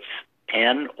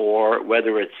 10 or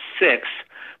whether it's 6.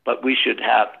 But we should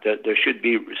have there should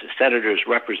be senators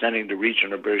representing the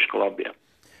region of British Columbia.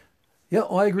 Yeah,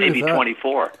 I agree Maybe with that.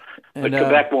 24. And, but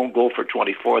Quebec won't go for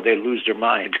 24. They lose their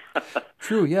mind.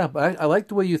 True, yeah. But I like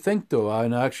the way you think, though.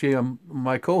 And actually,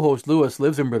 my co-host, Lewis,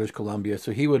 lives in British Columbia,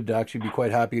 so he would actually be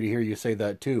quite happy to hear you say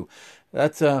that, too.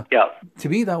 That's To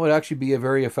me, that would actually be a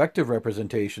very effective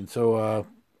representation. So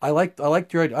I like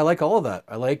all of that.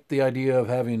 I like the idea of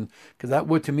having, because that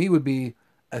would, to me, would be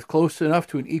as close enough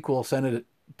to an equal Senate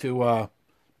to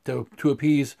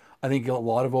appease, I think, a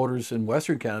lot of voters in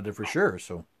Western Canada for sure.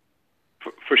 So.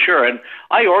 For sure. And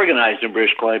I organized in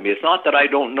British Columbia. It's not that I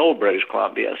don't know British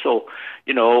Columbia. So,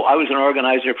 I was an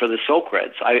organizer for the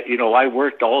Socreds. I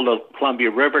worked all the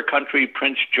Columbia River country,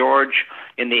 Prince George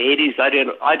in the 80s.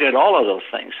 I did all of those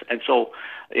things. And so,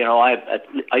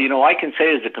 I can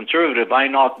say as a conservative, I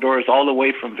knocked doors all the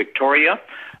way from Victoria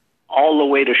all the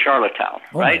way to Charlottetown,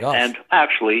 right? And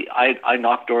actually, I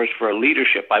knocked doors for a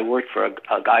leadership. I worked for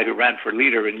a guy who ran for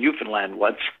leader in Newfoundland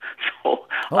once. So,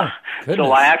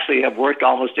 so I actually have worked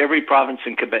almost every province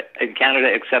in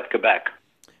Canada except Quebec.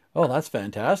 Oh, that's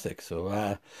fantastic.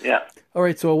 So, yeah. All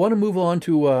right, so I want to move on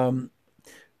to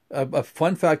a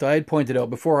fun fact I had pointed out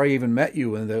before I even met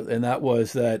you, and that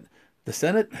was that the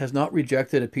Senate has not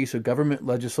rejected a piece of government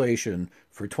legislation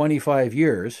for 25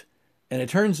 years, and it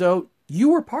turns out you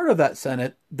were part of that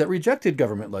Senate that rejected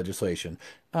government legislation.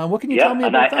 What can you tell me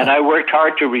about that? And I worked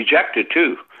hard to reject it,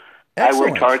 too. Excellent. I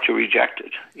worked hard to reject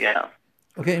it, yeah.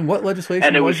 Okay, and what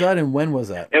legislation was that, and when was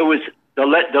that? It was,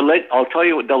 I'll tell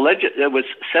you, it was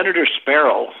Senator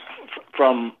Sparrow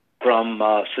from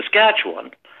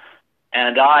Saskatchewan,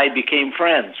 and I became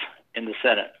friends in the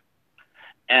Senate.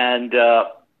 And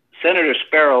Senator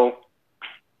Sparrow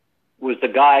was the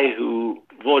guy who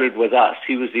voted with us.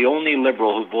 He was the only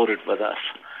Liberal who voted with us.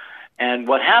 And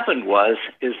what happened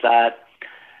is that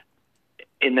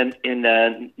in the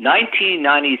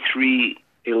 1993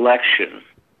 election,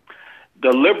 the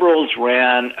Liberals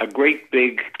ran a great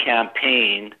big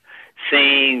campaign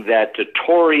saying that the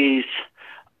Tories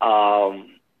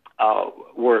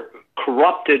were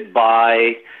corrupted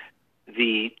by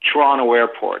the Toronto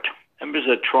airport.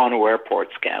 Remember the Toronto airport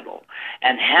scandal,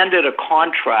 and handed a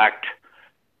contract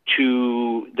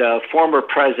to the former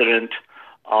president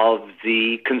of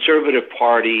the Conservative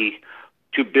Party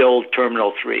to build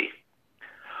Terminal 3.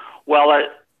 Well,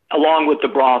 along with the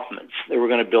Bronfmans, they were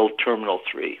going to build Terminal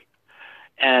 3.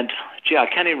 And, I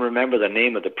can't even remember the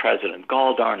name of the president.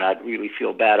 Gall darn, I'd really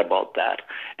feel bad about that.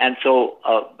 And so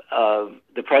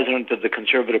the president of the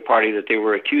Conservative Party that they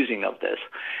were accusing of this.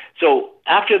 So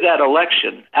after the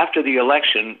election,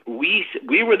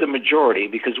 we were the majority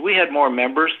because we had more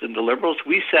members than the Liberals.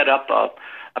 We set up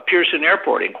a Pearson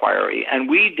Airport inquiry, and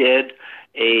we did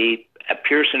a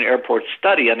Pearson Airport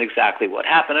study on exactly what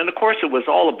happened. And of course, it was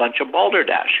all a bunch of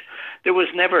balderdash. There was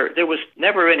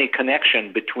never any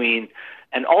connection between.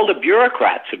 And all the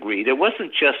bureaucrats agreed. It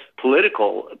wasn't just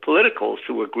politicals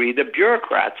who agreed. The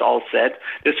bureaucrats all said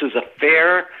this was a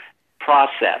fair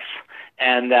process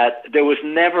and that there was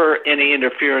never any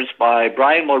interference by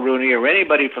Brian Mulroney or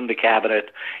anybody from the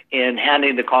cabinet in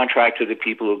handing the contract to the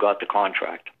people who got the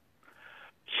contract.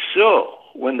 So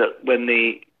when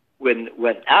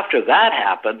after that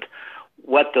happened,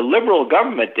 what the Liberal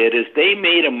government did is they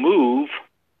made a move,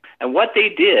 and what they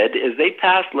did is they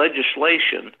passed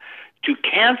legislation to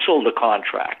cancel the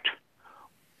contract.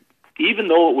 Even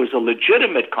though it was a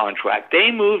legitimate contract, they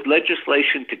moved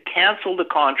legislation to cancel the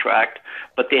contract,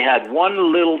 but they had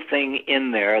one little thing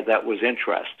in there that was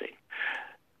interesting.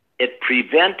 It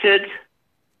prevented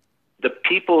the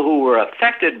people who were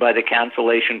affected by the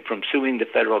cancellation from suing the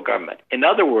federal government. In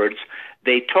other words,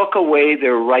 they took away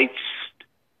their rights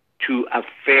to a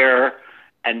fair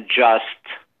and just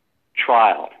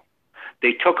trial.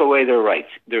 They took away their rights.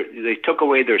 They took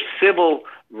away their civil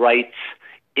rights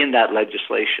in that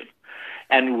legislation.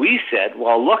 And we said,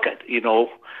 well, look at,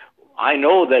 I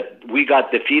know that we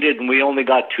got defeated and we only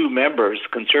got 2 members,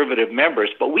 conservative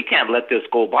members, but we can't let this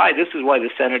go by. This is why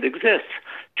the Senate exists,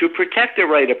 to protect the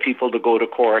right of people to go to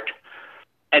court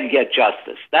and get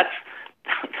justice. That's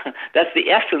the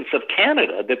essence of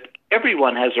Canada, that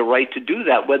everyone has a right to do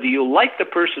that. Whether you like the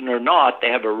person or not, they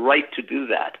have a right to do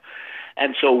that.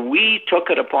 And so we took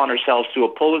it upon ourselves to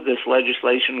oppose this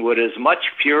legislation with as much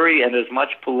fury and as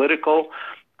much political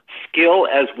skill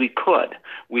as we could.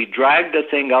 We dragged the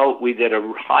thing out.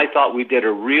 I thought we did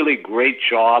a really great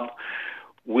job.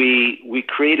 We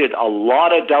created a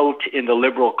lot of doubt in the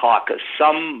Liberal caucus.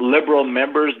 Some Liberal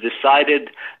members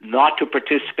decided not to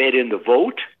participate in the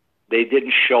vote. They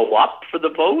didn't show up for the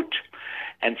vote.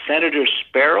 And Senator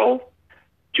Sparrow,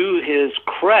 to his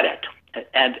credit,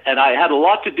 and I had a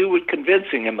lot to do with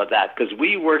convincing him of that, because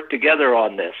we worked together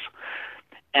on this.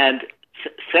 And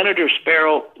Senator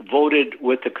Sparrow voted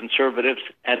with the Conservatives,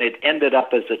 and it ended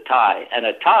up as a tie. And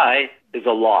a tie is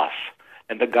a loss,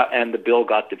 and the bill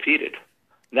got defeated.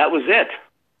 That was it.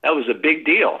 That was a big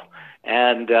deal.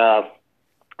 And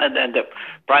then the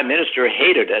Prime Minister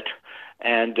hated it,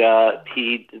 and the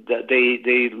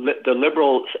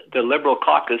Liberal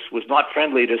caucus was not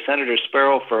friendly to Senator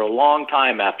Sparrow for a long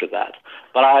time after that.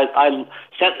 But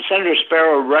Senator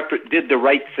Sparrow did the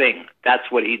right thing. That's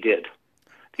what he did.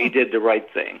 He did the right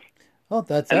thing. Oh,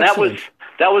 that's and excellent.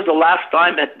 that was the last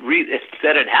time that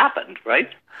it happened, right?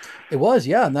 It was,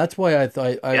 yeah, and that's why I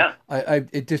thought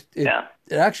it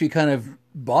actually kind of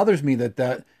bothers me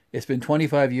that it's been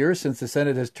 25 years since the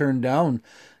Senate has turned down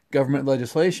government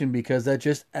legislation, because that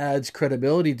just adds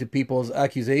credibility to people's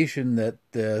accusation that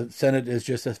the Senate is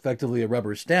just effectively a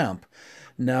rubber stamp.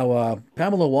 Now,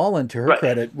 Pamela Wallin, to her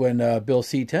credit, when Bill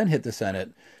C-10 hit the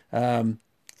Senate,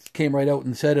 came right out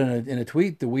and said in a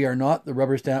tweet that we are not the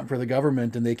rubber stamp for the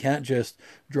government, and they can't just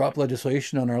drop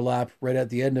legislation on our lap right at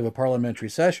the end of a parliamentary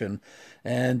session.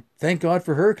 And thank God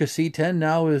for her, because C-10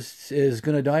 now is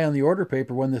going to die on the order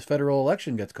paper when this federal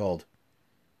election gets called.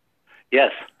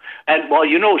 Yes. And, well,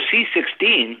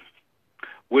 C-16,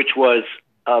 which was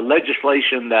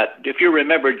legislation that, if you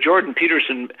remember, Jordan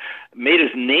Peterson made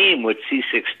his name with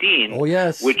C-16. Oh,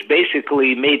 yes. Which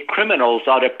basically made criminals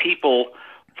out of people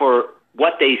for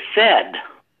what they said,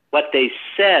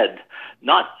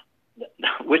 not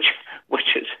which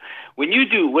is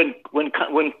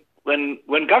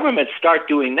when governments start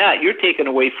doing that, you're taking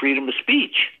away freedom of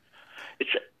speech.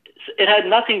 It had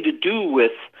nothing to do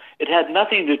with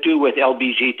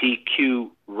LGBTQ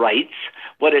rights.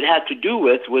 What it had to do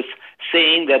with was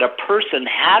saying that a person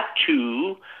had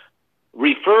to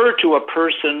refer to a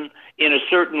person in a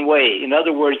certain way. In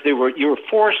other words, you were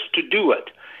forced to do it.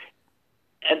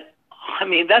 And I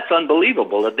mean, that's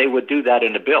unbelievable that they would do that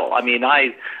in a bill. I mean,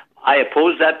 I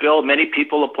oppose that bill. Many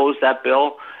people oppose that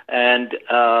bill, and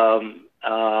that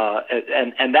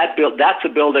bill, that's a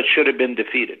bill that should have been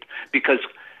defeated because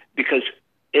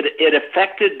it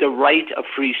affected the right of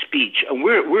free speech, and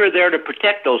we're there to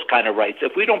protect those kind of rights.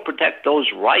 If we don't protect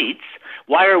those rights,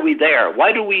 why are we there?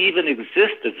 Why do we even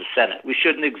exist as a Senate? We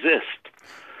shouldn't exist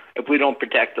if we don't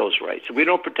protect those rights. If we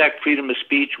don't protect freedom of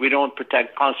speech, we don't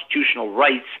protect constitutional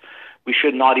rights, we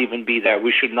should not even be there.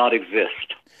 We should not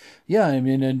exist. Yeah, I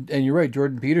mean, and you're right.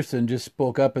 Jordan Peterson just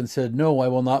spoke up and said, no, I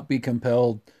will not be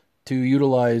compelled to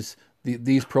utilize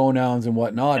these pronouns and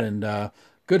whatnot. And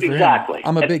good for him.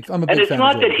 I'm a big fan. And it's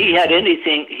not that he had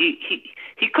anything.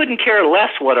 He couldn't care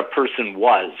less what a person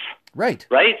was. Right.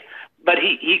 Right. But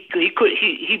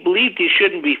he believed he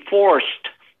shouldn't be forced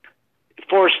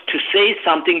to say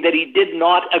something that he did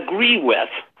not agree with.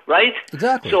 Right.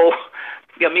 Exactly. So,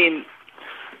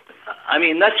 I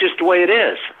mean that's just the way it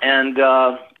is.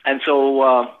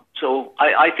 So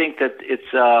I think that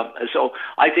so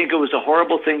I think it was a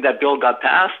horrible thing that bill got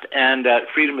passed, and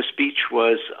freedom of speech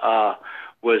was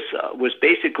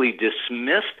basically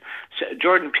dismissed.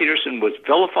 Jordan Peterson was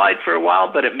vilified for a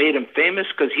while, but it made him famous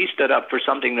because he stood up for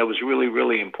something that was really,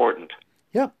 really important.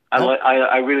 Yeah.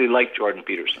 I really like Jordan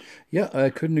Peterson. Yeah, I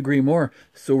couldn't agree more.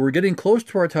 So we're getting close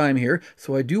to our time here.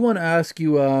 So I do want to ask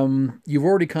you, you've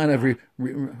already kind of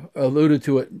alluded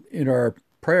to it in our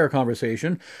prior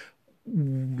conversation.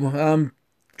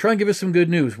 Try and give us some good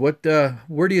news. Where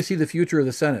do you see the future of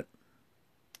the Senate?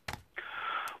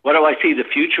 What do I see the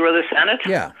future of the Senate?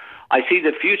 Yeah. I see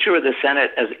the future of the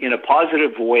Senate as in a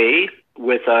positive way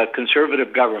with a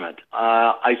conservative government.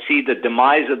 I see the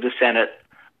demise of the Senate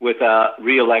with a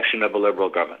re-election of a Liberal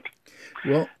government.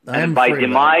 Well, and by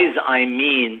demise, I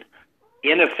mean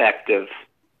ineffective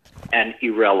and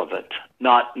irrelevant.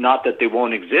 Not that they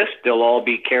won't exist. They'll all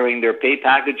be carrying their pay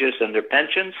packages and their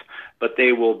pensions, but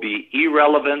they will be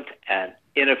irrelevant and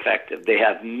ineffective. They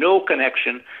have no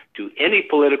connection to any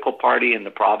political party in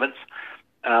the province,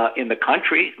 in the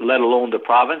country, let alone the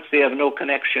province. They have no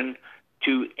connection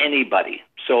to anybody.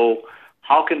 So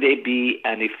how can they be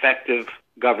an effective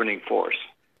governing force?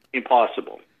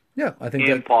 Impossible. Yeah, I think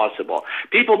impossible.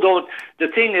 People don't. The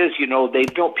thing is, they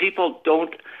don't.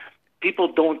 People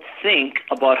don't think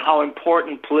about how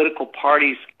important political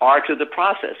parties are to the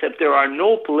process. If there are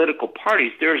no political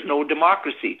parties, there is no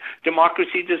democracy.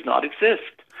 Democracy does not exist.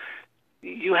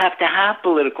 You have to have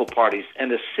political parties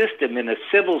and a system in a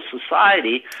civil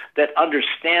society that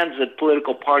understands that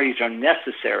political parties are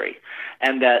necessary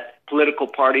and that political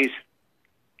parties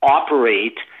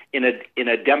operate in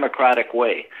a democratic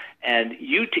way. And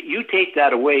you take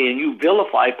that away and you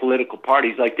vilify political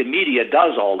parties like the media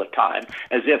does all the time,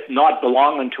 as if not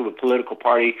belonging to a political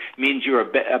party means you're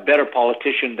a better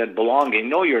politician than belonging.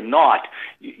 No, you're not.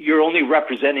 You're only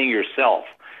representing yourself.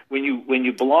 When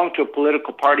you belong to a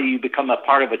political party, you become a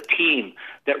part of a team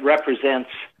that represents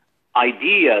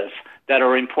ideas that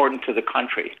are important to the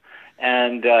country.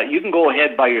 And you can go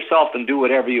ahead by yourself and do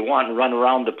whatever you want and run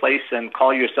around the place and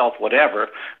call yourself whatever,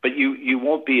 but you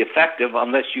won't be effective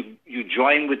unless you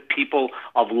join with people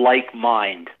of like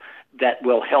mind that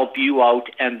will help you out,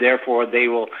 and therefore they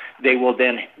will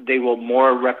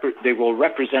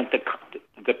represent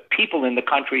the people in the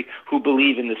country who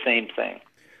believe in the same thing.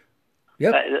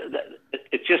 Yep.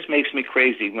 It just makes me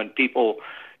crazy when people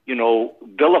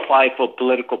vilify for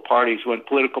political parties, when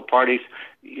political parties,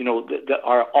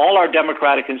 all our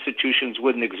democratic institutions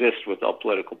wouldn't exist without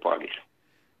political parties.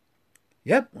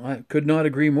 Yep, I could not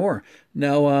agree more.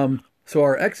 Now, so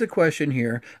our exit question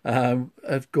here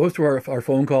goes to our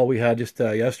phone call we had just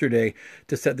yesterday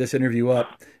to set this interview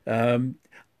up.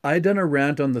 I'd done a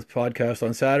rant on the podcast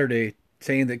on Saturday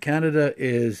saying that Canada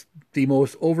is the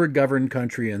most overgoverned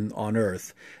country on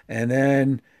earth. And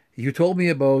then you told me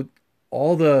about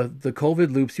all the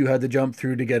COVID loops you had to jump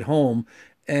through to get home,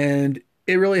 and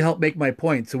it really helped make my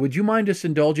point. So would you mind just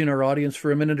indulging our audience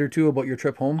for a minute or two about your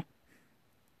trip home?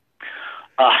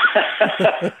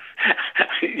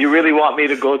 You really want me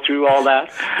to go through all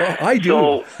that? I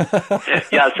do.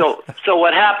 So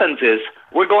what happens is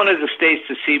we're going to the States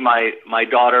to see my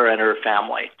daughter and her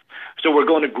family. So we're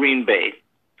going to Green Bay.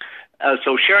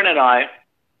 So Sharon and I,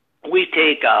 we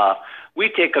take a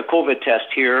COVID test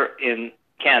here in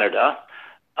Canada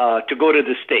to go to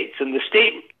the States. And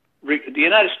the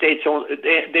United States,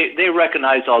 they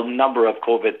recognize a number of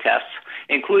COVID tests,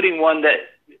 including one that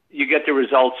you get the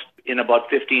results in about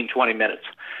 15, 20 minutes.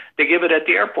 They give it at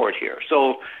the airport here.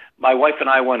 So my wife and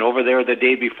I went over there the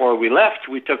day before we left.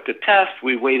 We took the test.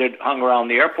 We waited, hung around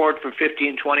the airport for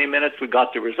 15, 20 minutes. We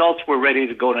got the results. We're ready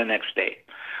to go the next day.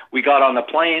 We got on the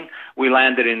plane. We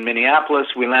landed in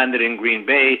Minneapolis. We landed in Green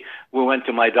Bay. We went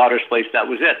to my daughter's place. That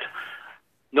was it.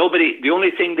 The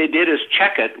only thing they did is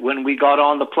check it when we got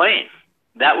on the plane.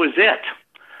 That was it.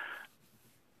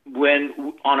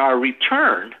 When on our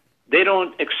return, they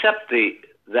don't accept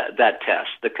that test.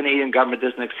 The Canadian government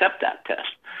doesn't accept that test.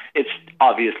 It's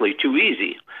obviously too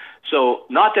easy. So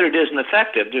not that it isn't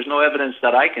effective. There's no evidence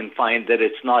that I can find that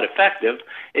it's not effective.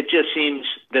 It just seems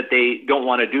that they don't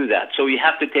want to do that. So you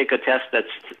have to take a test that's,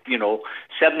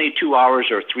 72 hours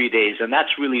or 3 days. And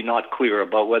that's really not clear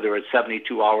about whether it's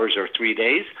 72 hours or 3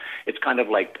 days. It's kind of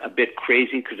like a bit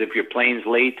crazy because if your plane's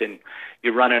late and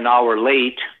you run an hour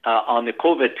late on the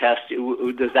COVID test,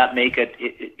 does that make it,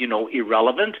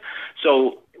 irrelevant?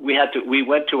 So we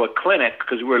went to a clinic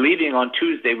because we were leaving on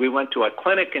Tuesday. We went to a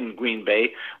clinic in Green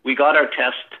Bay. We got our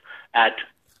test at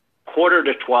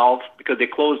 11:45 because they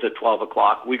closed at 12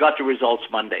 o'clock. We got the results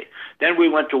Monday. Then we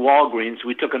went to Walgreens.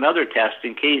 We took another test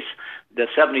in case the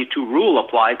 72 rule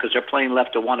applied because our plane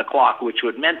left at 1 o'clock, which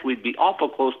would meant we'd be awful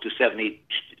close to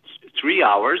 73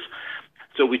 hours.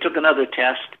 So we took another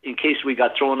test in case we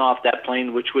got thrown off that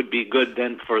plane, which would be good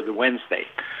then for the Wednesday.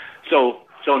 So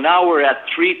now we're at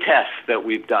 3 tests that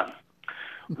we've done.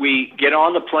 We get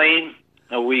on the plane.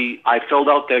 I filled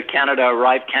out the Canada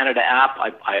Arrive Canada app.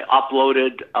 I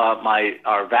uploaded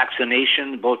our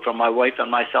vaccination, both from my wife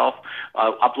and myself.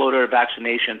 Uploaded our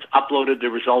vaccinations. Uploaded the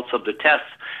results of the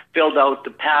tests. Filled out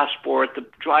the passport, the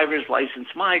driver's license.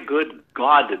 My good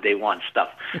God, did they want stuff?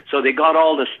 So they got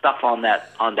all the stuff on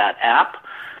that app,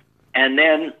 and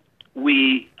then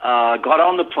we got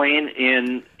on the plane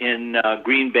in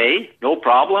Green Bay, no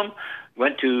problem.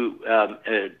 Went to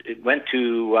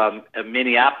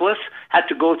Minneapolis. Had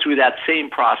to go through that same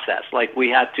process. Like we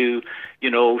had to,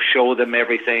 show them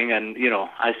everything. And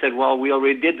I said, well, we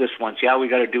already did this once. Yeah, we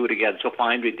got to do it again. So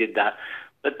fine, we did that.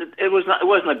 But it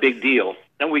wasn't a big deal.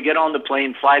 Then we get on the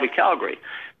plane, fly to Calgary,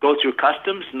 go through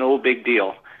customs, no big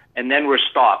deal. And then we're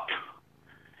stopped.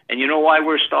 And you know why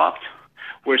we're stopped?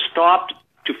 We're stopped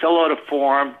to fill out a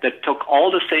form that took all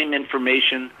the same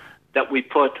information that we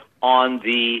put on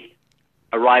the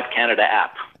Arrive Canada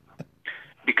app.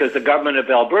 Because the government of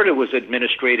Alberta was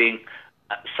administrating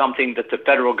something that the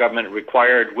federal government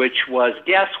required, which was,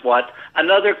 guess what,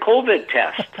 another COVID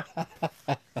test.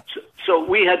 So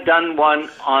we had done one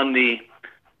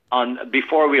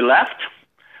before we left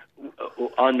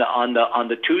on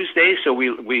the Tuesday. So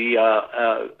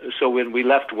so when we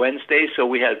left Wednesday, so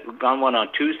we had done one on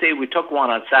Tuesday. We took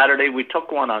one on Saturday. We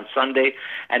took one on Sunday,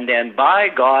 and then by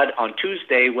God, on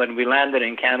Tuesday when we landed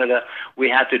in Canada, we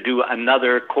had to do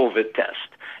another COVID test,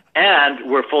 and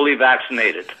we're fully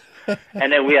vaccinated.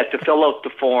 And then we had to fill out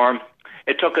the form.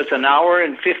 It took us an hour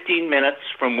and 15 minutes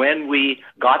from when we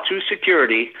got through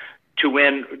security to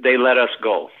when they let us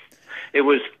go. It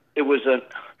was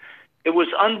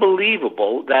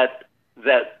unbelievable that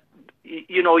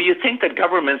you think that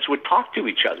governments would talk to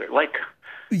each other. Like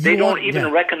they don't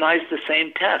even recognize the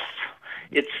same tests.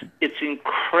 It's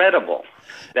incredible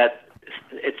that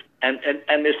it's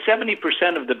and there's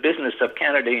 70% of the business of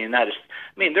Canada and the United States.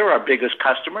 I mean, they're our biggest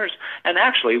customers, and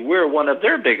actually we're one of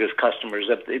their biggest customers.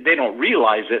 If they don't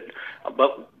realize it,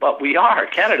 but we are.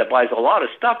 Canada buys a lot of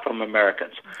stuff from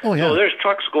Americans. Oh, yeah. So there's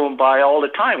trucks going by all the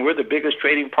time. We're the biggest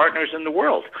trading partners in the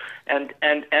world, and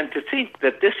to think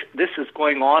that this is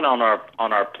going on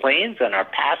our planes and our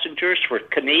passengers for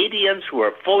Canadians who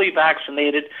are fully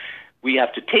vaccinated. We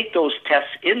have to take those tests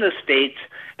in the States,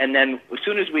 and then as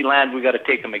soon as we land, we got to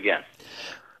take them again.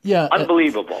 Yeah,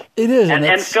 unbelievable. It is, and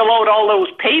fill out all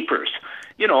those papers.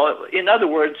 In other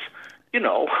words,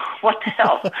 what the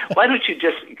hell? Why don't you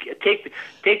just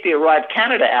take the Arrive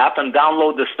Canada app and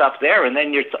download the stuff there, and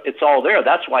then it's all there.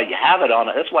 That's why you have it on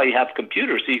it. That's why you have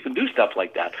computers, so you can do stuff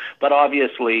like that. But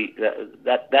obviously,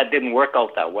 that didn't work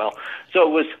out that well. So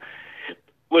it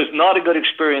was not a good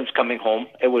experience coming home.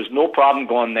 It was no problem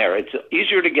going there. It's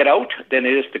easier to get out than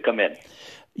it is to come in.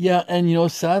 Yeah,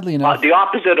 and sadly enough, the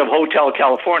opposite of Hotel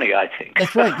California, I think.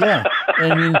 That's right. Yeah,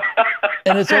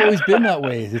 and it's always been that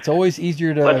way. It's always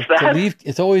easier to leave.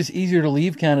 It's always easier to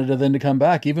leave Canada than to come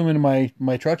back. Even in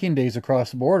my trucking days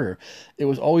across the border, it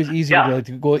was always easier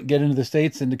to go get into the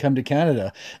States than to come to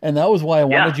Canada. And that was why I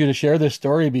wanted you to share this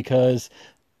story, because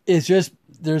it's just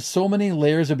there's so many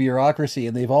layers of bureaucracy,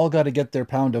 and they've all got to get their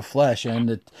pound of flesh,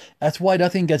 and that's why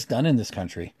nothing gets done in this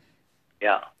country.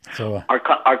 Yeah. So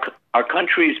our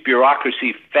country's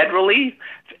bureaucracy federally,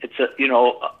 it's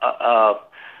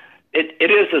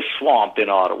it is a swamp in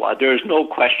Ottawa. There's no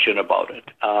question about it.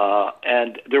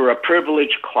 And they're a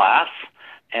privileged class,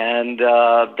 and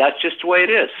that's just the way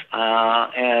it is.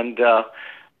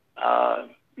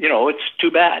 It's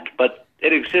too bad, but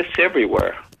it exists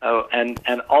everywhere. And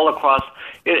all across,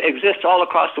 it exists all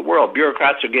across the world.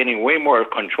 Bureaucrats are gaining way more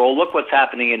control. Look what's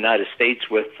happening in the United States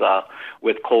with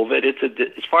COVID.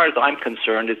 As far as I'm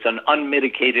concerned, it's an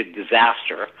unmitigated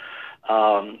disaster,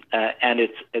 and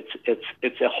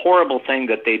it's a horrible thing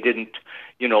that they didn't.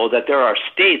 That there are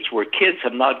states where kids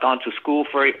have not gone to school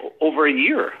for over a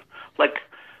year. Like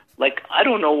I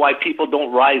don't know why people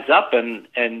don't rise up and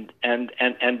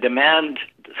demand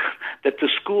that the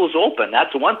schools open.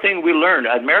 That's one thing we learned.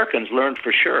 Americans learned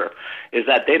for sure, is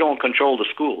that they don't control the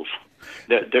schools.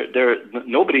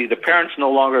 The parents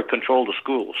no longer control the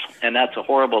schools, and that's a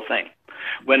horrible thing.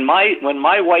 When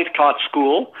my wife taught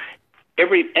school,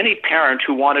 any parent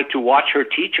who wanted to watch her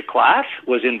teach a class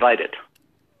was invited.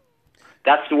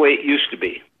 That's the way it used to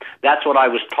be. That's what I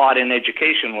was taught in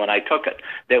education when I took it.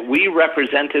 That we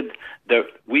represented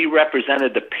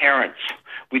the parents.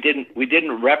 We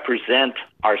didn't represent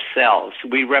ourselves.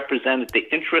 We represented the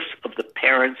interests of the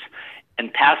parents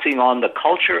and passing on the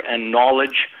culture and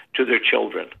knowledge to their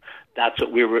children. That's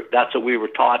what we were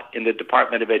taught in the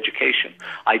Department of Education.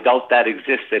 I doubt that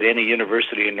exists at any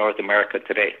university in North America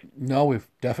today. No, we've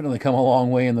definitely come a long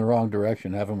way in the wrong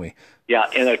direction, haven't we? Yeah,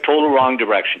 in a total wrong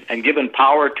direction. And given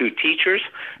power to teachers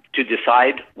to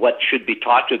decide what should be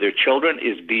taught to their children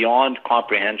is beyond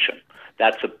comprehension.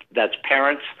 That's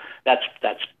parents. That's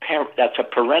a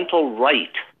parental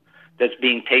right that's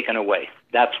being taken away.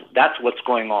 That's what's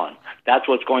going on. That's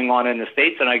what's going on in the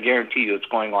States, and I guarantee you it's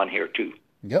going on here too.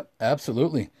 Yep,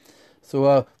 absolutely.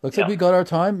 So looks like we got our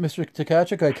time, Mr.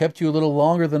 Tkachuk. I kept you a little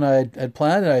longer than I had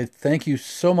planned, and I thank you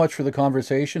so much for the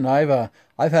conversation. I've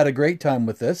had a great time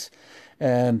with this,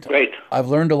 and great. I've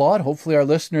learned a lot. Hopefully our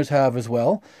listeners have as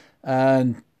well.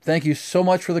 And thank you so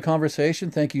much for the conversation.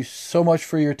 Thank you so much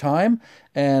for your time,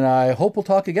 and I hope we'll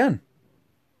talk again.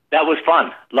 That was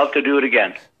fun. Love to do it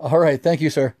again. All right. Thank you,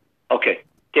 sir. Okay.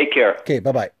 Take care. Okay.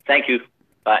 Bye-bye. Thank you.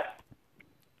 Bye.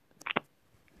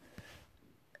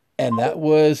 And that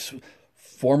was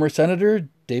former Senator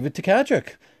David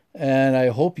Tkachuk. And I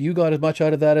hope you got as much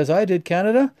out of that as I did,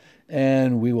 Canada.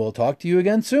 And we will talk to you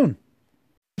again soon.